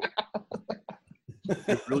punctual.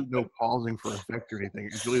 There's really no pausing for effect or anything.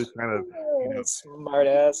 It's really just kind of, Smart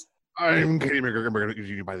ass. I'm Katye McGregor Bennett.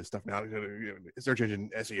 You can buy this stuff now. Search engine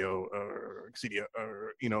SEO or Expedia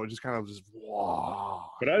or just kind of just wow.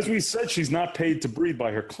 But as we said, she's not paid to breatd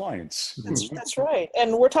by her clients. That's right.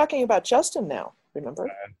 And we're talking about Justin now. Remember?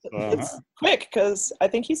 It's quick because I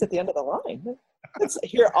think he's at the end of the line. Let's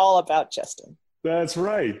hear all about Justin. That's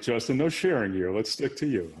right, Justin. No sharing here. Let's stick to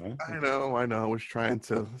you. Huh? I know. I was trying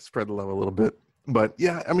to spread the love a little bit. But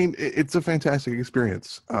yeah, I mean, it's a fantastic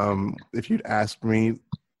experience. If you'd asked me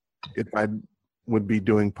if I would be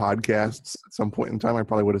doing podcasts at some point in time, I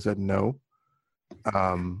probably would have said no.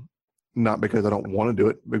 Not because I don't want to do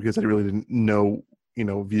it, but because I really didn't know,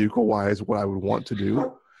 vehicle-wise what I would want to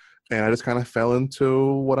do. And I just kind of fell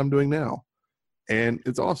into what I'm doing now. And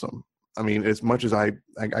it's awesome. I mean, as much as I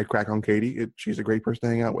crack on Katie, she's a great person to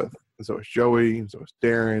hang out with. And so is Joey, and so is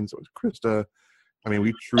Deron, so is Christa. I mean,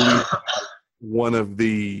 we truly one of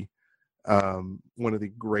the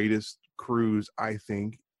greatest crews, I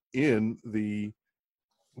think, in the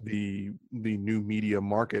new media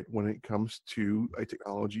market when it comes to a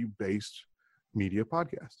technology-based media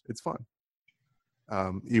podcast. It's fun.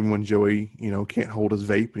 Even when Joey, can't hold his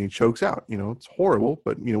vape and he chokes out, it's horrible,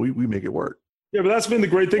 but we make it work. Yeah, but that's been the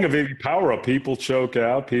great thing of AV Power Up. People choke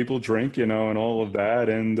out, people drink, and all of that,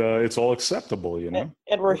 and it's all acceptable, And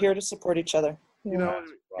we're here to support each other.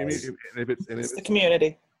 It's the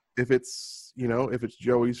community. If it's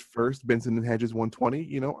Joey's first Benson and Hedges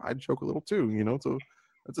 120, I'd choke a little too, so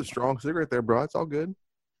that's a strong cigarette there, bro. It's all good.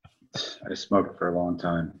 I smoked for a long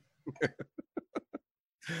time.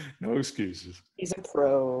 No excuses. He's a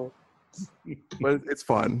pro. But it's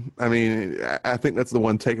fun. I mean, I think that's the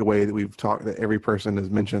one takeaway that we've talked, that every person has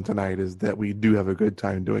mentioned tonight, is that we do have a good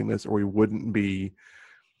time doing this, or we wouldn't be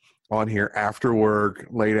on here after work,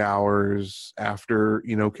 late hours, after,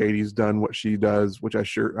 you know, Katie's done what she does, which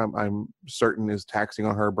I'm certain is taxing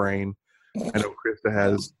on her brain. I know Krista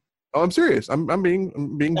has. Oh, I'm serious. I'm being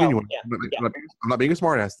genuine. Yeah, I'm not being a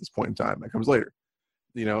smart ass at this point in time. That comes later.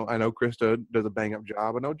 You know, I know Krista does a bang up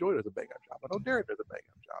job. I know Joy does a bang up job. I know Deron does a bang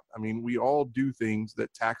up job. I mean, we all do things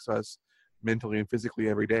that tax us mentally and physically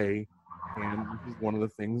every day. And this is one of the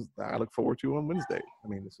things that I look forward to on Wednesday. I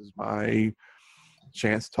mean, this is my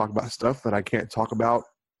chance to talk about stuff that I can't talk about,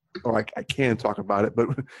 or I can talk about it. But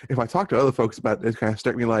if I talk to other folks about it, they kind of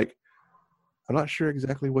start me like, I'm not sure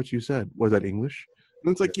exactly what you said. Was that English?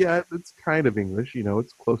 And it's like, yeah, it's kind of English. You know,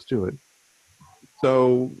 it's close to it.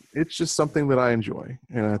 So it's just something that I enjoy,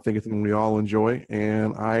 and I think it's something we all enjoy,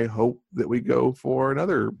 and I hope that we go for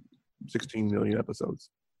another 16 million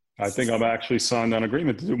episodes. I think I'm actually signed on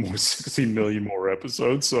agreement to do more 16 million more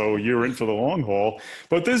episodes, so you're in for the long haul.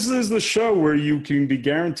 But this is the show where you can be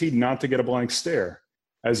guaranteed not to get a blank stare,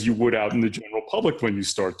 as you would out in the general public when you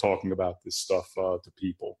start talking about this stuff to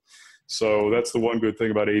people. So that's the one good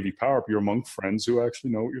thing about AV Power Up. You're among friends who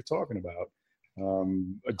actually know what you're talking about.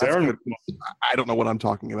 Deron, I don't know what I'm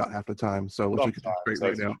talking about half the time, so let's get straight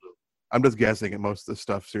right now. I'm just guessing at most of this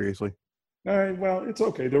stuff, seriously. All right, well, it's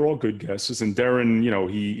okay. They're all good guesses. And Deron, you know,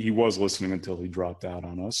 he was listening until he dropped out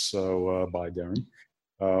on us. So bye, Deron,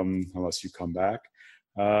 unless you come back.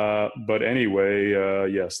 But anyway,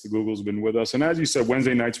 yes, the Google's been with us. And as you said,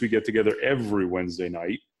 Wednesday nights we get together every Wednesday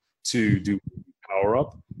night to do Power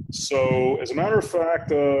Up. So as a matter of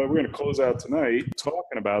fact, we're going to close out tonight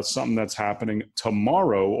talking about something that's happening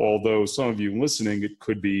tomorrow, although some of you listening, it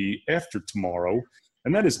could be after tomorrow,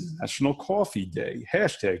 and that is National Coffee Day,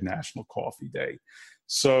 # National Coffee Day.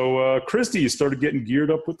 So, Christy, you started getting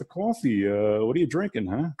geared up with the coffee. What are you drinking,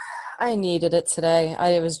 huh? I needed it today.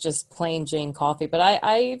 I was just plain Jane coffee, but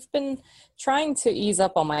I've been trying to ease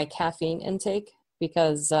up on my caffeine intake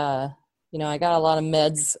because, you know, I got a lot of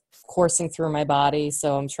meds coursing through my body,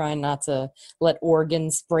 so I'm trying not to let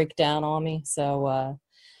organs break down on me. So,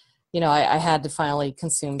 you know, I had to finally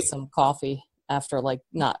consume some coffee after like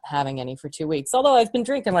not having any for 2 weeks. Although I've been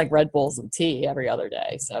drinking like Red Bulls and tea every other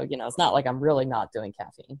day, so you know, it's not like I'm really not doing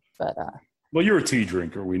caffeine. But well, you're a tea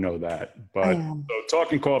drinker, we know that. But so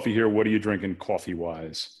talking coffee here, what are you drinking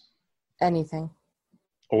coffee-wise? Anything.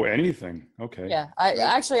 Oh, anything. Okay. Yeah,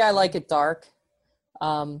 I like it dark.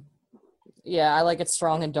 Yeah, I like it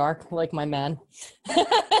strong and dark, like my man.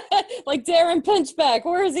 Like Deron Pinchback,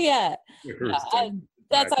 where is he at?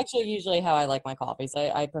 That's actually usually how I like my coffees.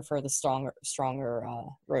 I prefer the stronger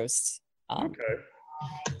roasts. Okay.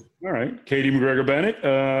 All right. Katye McGregor Bennett,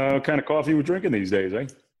 what kind of coffee we're drinking these days, eh?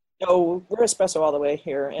 No, we're espresso all the way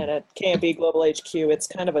here. And at KMB Global HQ, it's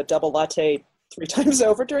kind of a double latte 3 times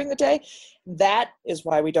over during the day. That is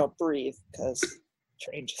why we don't breathe, because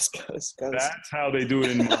train just goes. That's how they do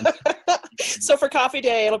it in Montana. So for coffee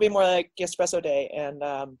day, it'll be more like espresso day, and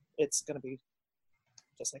it's going to be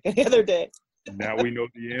just like any other day. Now we know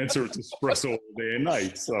the answer. It's espresso all day and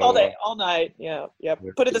night. So all day, all night. Yeah.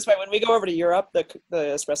 Put it this way: when we go over to Europe, the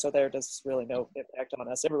espresso there does really no impact on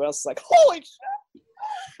us. Everyone else is like, "Holy shit!"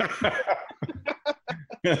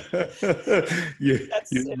 That's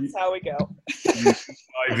how we go.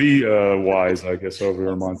 IV wise, I guess, over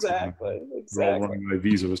here in Montana. Exactly. We're all running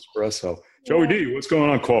IVs of espresso. Joey D, what's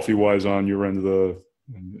going on coffee wise on your end of the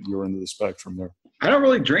spectrum there? I don't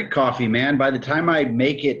really drink coffee, man. By the time I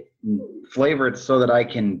make it, flavor it so that I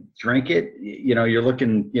can drink it, you know, you're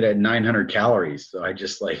looking at 900 calories. So I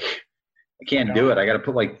just I can't do it. I got to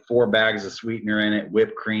put like 4 bags of sweetener in it,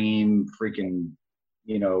 whipped cream, freaking,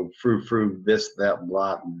 frou, this, that,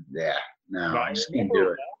 blah. Yeah, no, I just can't do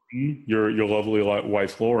it. Your lovely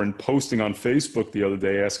wife Lauren posting on Facebook the other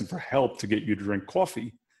day asking for help to get you to drink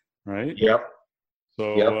coffee, right? Yep.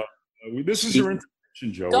 So this is your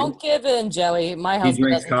intervention, Joey. Don't give in, Joey. My husband She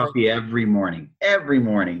drinks coffee every morning,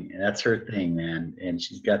 and that's her thing, man. And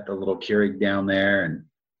she's got the little Keurig down there, and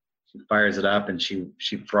she fires it up, and she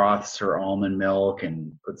froths her almond milk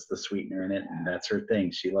and puts the sweetener in it, and that's her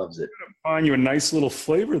thing. She loves it. Find you a nice little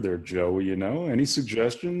flavor there, Joey. Any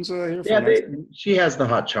suggestions here? She has the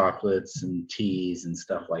hot chocolates and teas and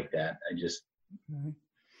stuff like that.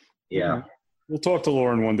 Yeah. We'll talk to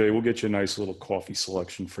Lauren one day. We'll get you a nice little coffee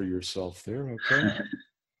selection for yourself there. Okay.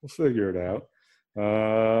 We'll figure it out.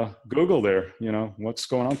 Google there, what's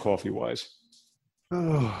going on coffee wise.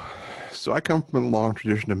 Oh, So I come from a long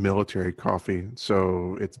tradition of military coffee,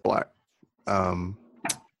 so it's black.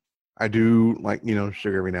 I do like,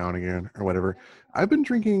 sugar every now and again or whatever. I've been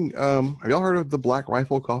drinking, have y'all heard of the Black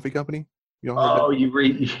Rifle Coffee Company? Y'all heard Oh,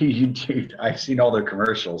 that? you do. I've seen all their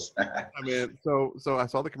commercials. I mean, so I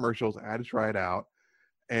saw the commercials. I had to try it out,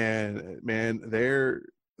 and man, their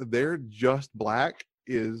just black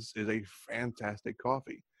is a fantastic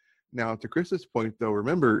coffee. Now, to Chris's point, though,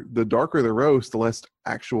 remember the darker the roast, the less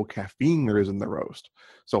actual caffeine there is in the roast.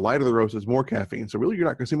 So lighter the roast is more caffeine. So really, you're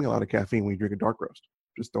not consuming a lot of caffeine when you drink a dark roast.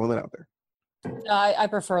 Just throwing that out there. No, I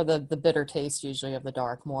prefer the bitter taste usually of the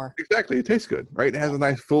dark more. Exactly, it tastes good, right? It has a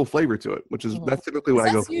nice full flavor to it, which is that's typically what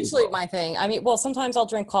I go That's for. usually my thing. I mean, well, sometimes I'll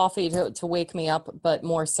drink coffee to wake me up, but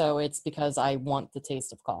more so it's because I want the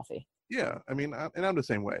taste of coffee. Yeah, I mean, and I'm the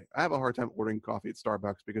same way. I have a hard time ordering coffee at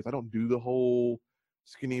Starbucks because I don't do the whole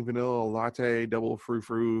skinny vanilla latte, double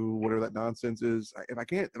frou-frou, whatever that nonsense is. If I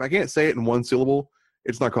can't say it in one syllable,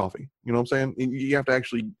 it's not coffee. You know what I'm saying? You have to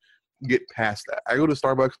actually get past that. I go to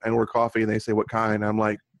Starbucks and order coffee, and they say what kind. I'm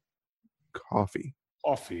like, coffee.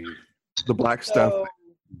 Coffee. The black So stuff.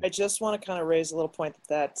 I just want to kind of raise a little point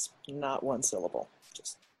that's not one syllable.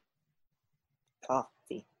 Just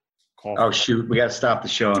coffee. Coffee. Oh shoot, we got to stop the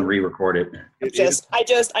show and re-record it.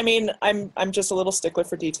 I'm just a little stickler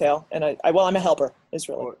for detail, and I'm a helper. Is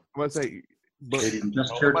really. I'm gonna say, but, I'm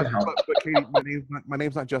just here to help. but Katie, my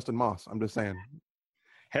name's not Justin Moss. I'm just saying.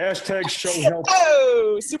 Hashtag show help.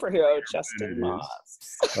 Oh, superhero It Justin is.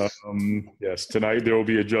 Moss. Yes, tonight there will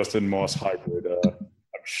be a Justin Moss hybrid. I'm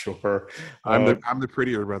sure. I'm the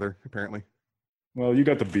prettier brother, apparently. Well, you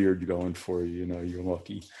got the beard going for you. You're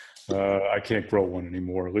lucky. I can't grow one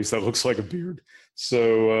anymore. At least that looks like a beard.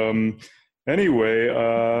 So anyway,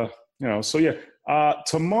 so yeah,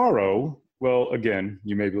 tomorrow. Well, again,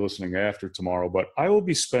 you may be listening after tomorrow, but I will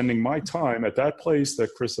be spending my time at that place that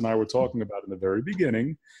Chris and I were talking about in the very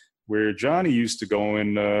beginning, where Johnny used to go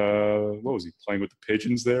and, what was he, playing with the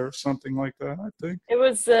pigeons there or something like that, I think? It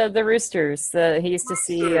was the Roosters. He used to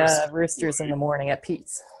see Roosters in the morning at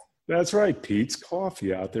Pete's. That's right, Pete's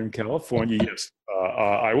Coffee out there in California. Yes,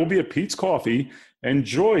 I will be at Pete's Coffee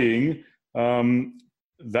enjoying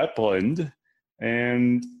that blend.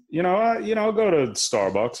 And, I'll go to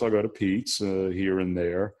Starbucks. I'll go to Pete's here and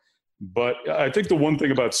there. But I think the one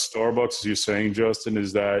thing about Starbucks, as you're saying, Justin,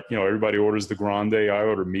 is that, everybody orders the grande. I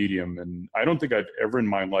order medium. And I don't think I've ever in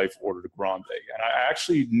my life ordered a grande. And I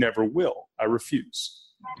actually never will. I refuse.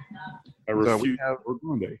 I refuse to order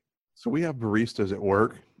grande. So we have baristas at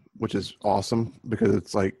work, which is awesome because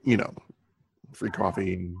it's like, free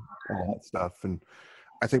coffee and all that stuff. And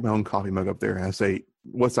I take my own coffee mug up there and I say,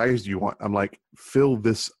 what size do you want? I'm like, fill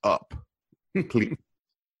this up, please.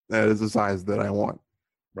 That is the size that I want.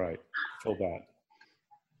 Right. Fill that.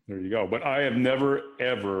 There you go. But I have never,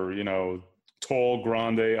 ever, tall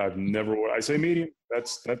grande. I've never, I say medium.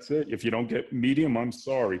 That's it. If you don't get medium, I'm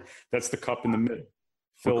sorry. That's the cup in the middle.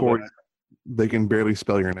 Of course, they can barely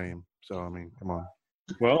spell your name. So, I mean, come on.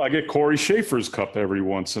 Well, I get Corey Schaefer's cup every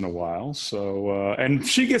once in a while. So, and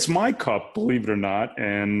she gets my cup, believe it or not,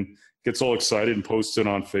 and gets all excited and posts it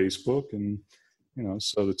on Facebook. And,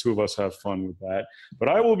 so the two of us have fun with that. But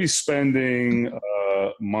I will be spending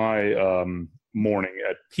my morning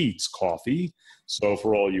at Pete's Coffee. So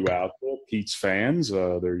for all you out there, Pete's fans,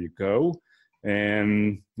 there you go.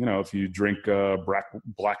 And, if you drink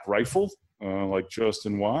Black Rifle like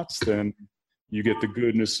Justin Watts, then you get the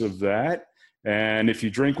goodness of that. And if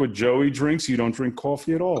you drink what Joey drinks, you don't drink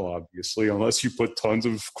coffee at all, obviously, unless you put tons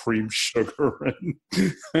of cream sugar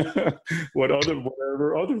and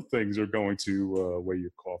whatever other things are going to weigh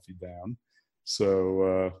your coffee down.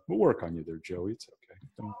 So we'll work on you there, Joey. It's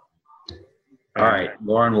okay. All right,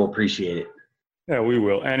 Lauren will appreciate it. Yeah, we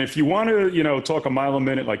will. And if you want to, talk a mile a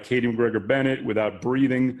minute like Katye McGregor Bennett without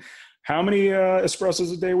breathing, how many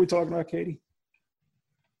espressos a day are we talking about, Katie?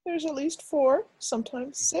 There's at least 4,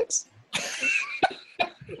 sometimes 6.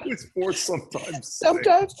 It's 4 sometimes.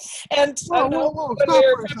 Sometimes. And Whoa, when stop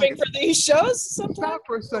we're for a prepping second. for these shows, sometimes. Stop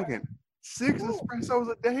for a second. 6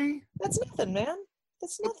 espressos a day? That's nothing, man.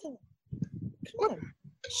 That's nothing. Come on.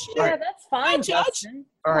 Shit. Yeah, that's fine, Don't judge. Justin.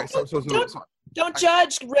 All right, so Don't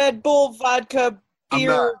judge Red Bull, vodka, I'm beer,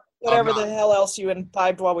 not. whatever I'm not. the hell else you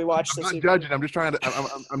imbibed while we watched I'm this. not judging. I'm just trying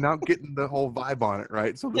to. I'm now getting the whole vibe on it,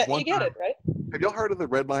 right? So this Yeah, one you get time, it, right? have y'all heard of the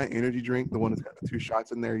Red Line energy drink? The one that's got the 2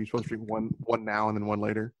 shots in there. You're supposed to drink one now and then one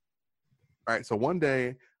later. All right. So one day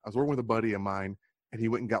I was working with a buddy of mine, and he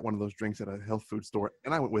went and got one of those drinks at a health food store,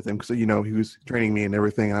 and I went with him because he was training me and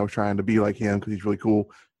everything, and I was trying to be like him because he's really cool.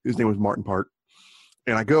 His name was Martin Park,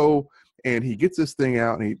 and I go and he gets this thing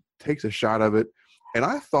out and he takes a shot of it, and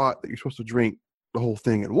I thought that you're supposed to drink the whole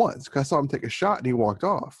thing at once because I saw him take a shot and he walked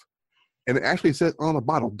off. And it actually says on the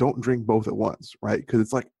bottle, don't drink both at once, right? Because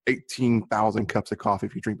it's like 18,000 cups of coffee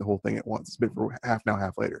if you drink the whole thing at once. It's been for half an hour,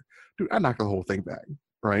 half later. Dude, I knocked the whole thing back,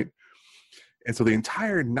 right? And so the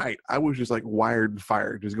entire night, I was just like wired and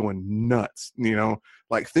fired, just going nuts, you know?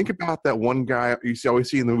 Like, think about that one guy you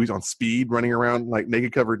always see in the movies on speed, running around, like,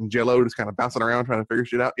 naked covered in Jell-O, just kind of bouncing around, trying to figure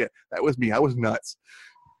shit out. Yeah, that was me. I was nuts.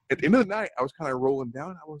 At the end of the night, I was kind of rolling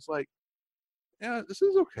down. I was like, yeah, this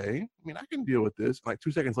is okay. I mean, I can deal with this. Like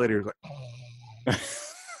 2 seconds later, it was like,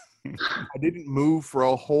 I didn't move for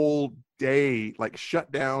a whole day, like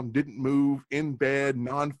shut down, didn't move, in bed,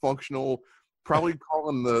 non-functional, probably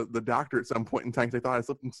calling the doctor at some point in time because they thought I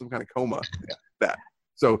slipped in some kind of coma. Yeah, that.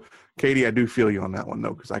 So, Katie, I do feel you on that one,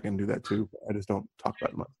 though, because I can do that too. I just don't talk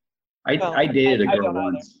about it much. I dated a girl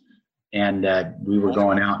once, and we were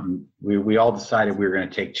going out, and we all decided we were going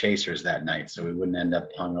to take chasers that night so we wouldn't end up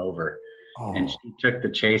hungover. Oh. And she took the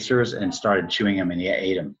chasers and started chewing them, and he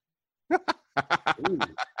ate them.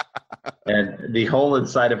 And the whole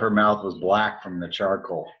inside of her mouth was black from the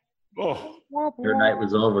charcoal. Oh, Her night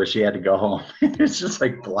was over. She had to go home. It's just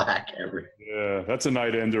like black everywhere. yeah, that's a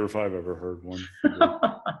night ender if I've ever heard one.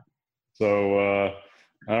 So,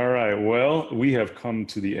 all right. Well, we have come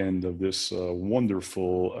to the end of this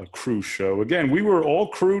wonderful crew show. Again, we were all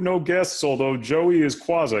crew, no guests, although Joey is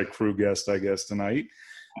quasi-crew guest, I guess, tonight.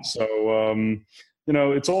 So, you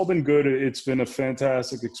know, it's all been good. It's been a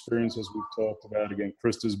fantastic experience, as we've talked about. Again,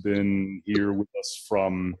 Christa's been here with us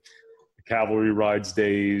from the Cavalry Rides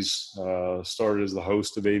days, started as the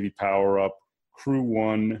host of AV Power Up, Crew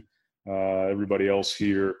 1, everybody else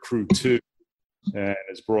here, Crew 2, and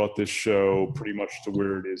has brought this show pretty much to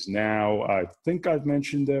where it is now. I think I've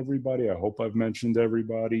mentioned everybody. I hope I've mentioned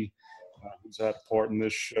everybody who's had a part in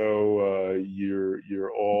this show.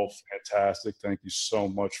 You're all fantastic. Thank you so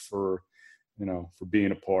much for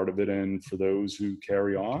being a part of it, and for those who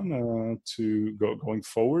carry on going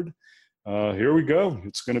forward. Here we go.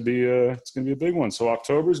 It's going to be a big one. So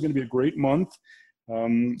October is going to be a great month.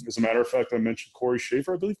 As a matter of fact, I mentioned Corey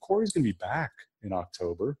Schaefer. I believe Corey's going to be back in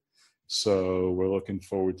October, so we're looking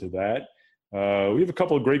forward to that. We have a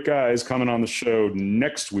couple of great guys coming on the show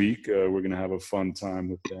next week. We're going to have a fun time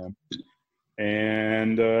with them.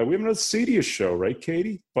 And we have another Cedia show, right,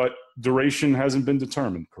 Katie? But duration hasn't been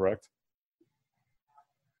determined, correct?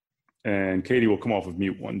 And Katie will come off of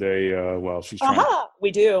mute one day while she's trying. We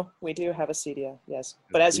do have a Cedia, yes.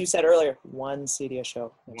 But as you said earlier, one Cedia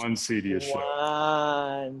show. One Cedia show.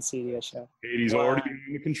 One Cedia show. Katie's already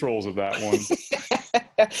in the controls of that one.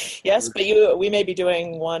 Yes, but we may be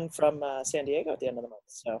doing one from San Diego at the end of the month.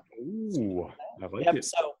 So. Ooh, I like it.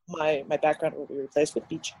 So my background will be replaced with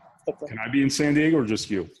beach. Hopefully. Can I be in San Diego or just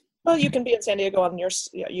you? Well, you can be in San Diego on yours.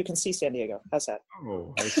 Yeah, you can see San Diego. How's that?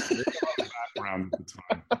 Oh, I see. The background at the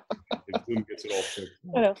time. Zoom gets it all fixed.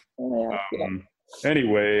 I know.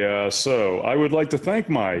 Anyway, so I would like to thank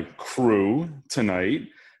my crew tonight.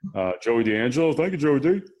 Joey D'Angelo. Thank you, Joey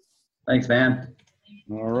D. Thanks, man.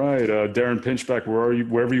 All right. Deron Pinchback,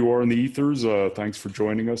 wherever you are in the ethers, thanks for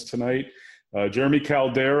joining us tonight. Jeremy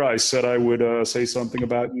Caldera, I said I would say something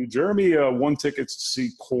about you. Jeremy won tickets to see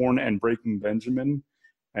Korn and Breaking Benjamin,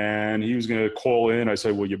 and he was going to call in. I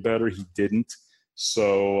said, well, you better. He didn't.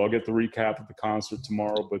 So I'll get the recap of the concert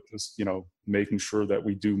tomorrow, but just, making sure that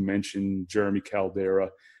we do mention Jeremy Caldera,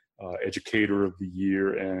 Educator of the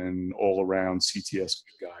Year and all-around CTS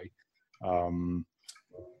good guy.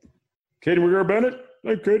 Katye McGregor Bennett.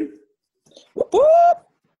 Hey, Katie. Whoop, whoop.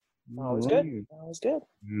 Always good. Always good.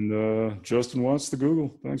 And Justin wants the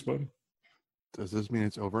Google. Thanks, buddy. Does this mean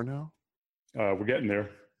it's over now? We're getting there.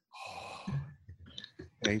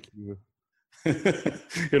 Thank you.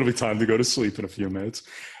 It'll be time to go to sleep in a few minutes.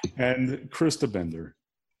 And Christa Bender,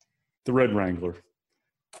 the Red Wrangler.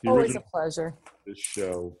 Always a pleasure. This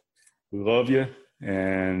show. We love you,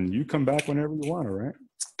 and you come back whenever you want, all right?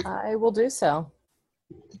 I will do so.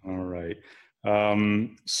 All right.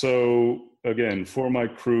 So, again, for my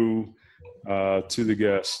crew, to the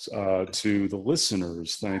guests, to the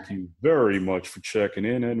listeners, thank you very much for checking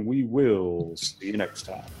in, and we will see you next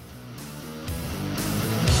time.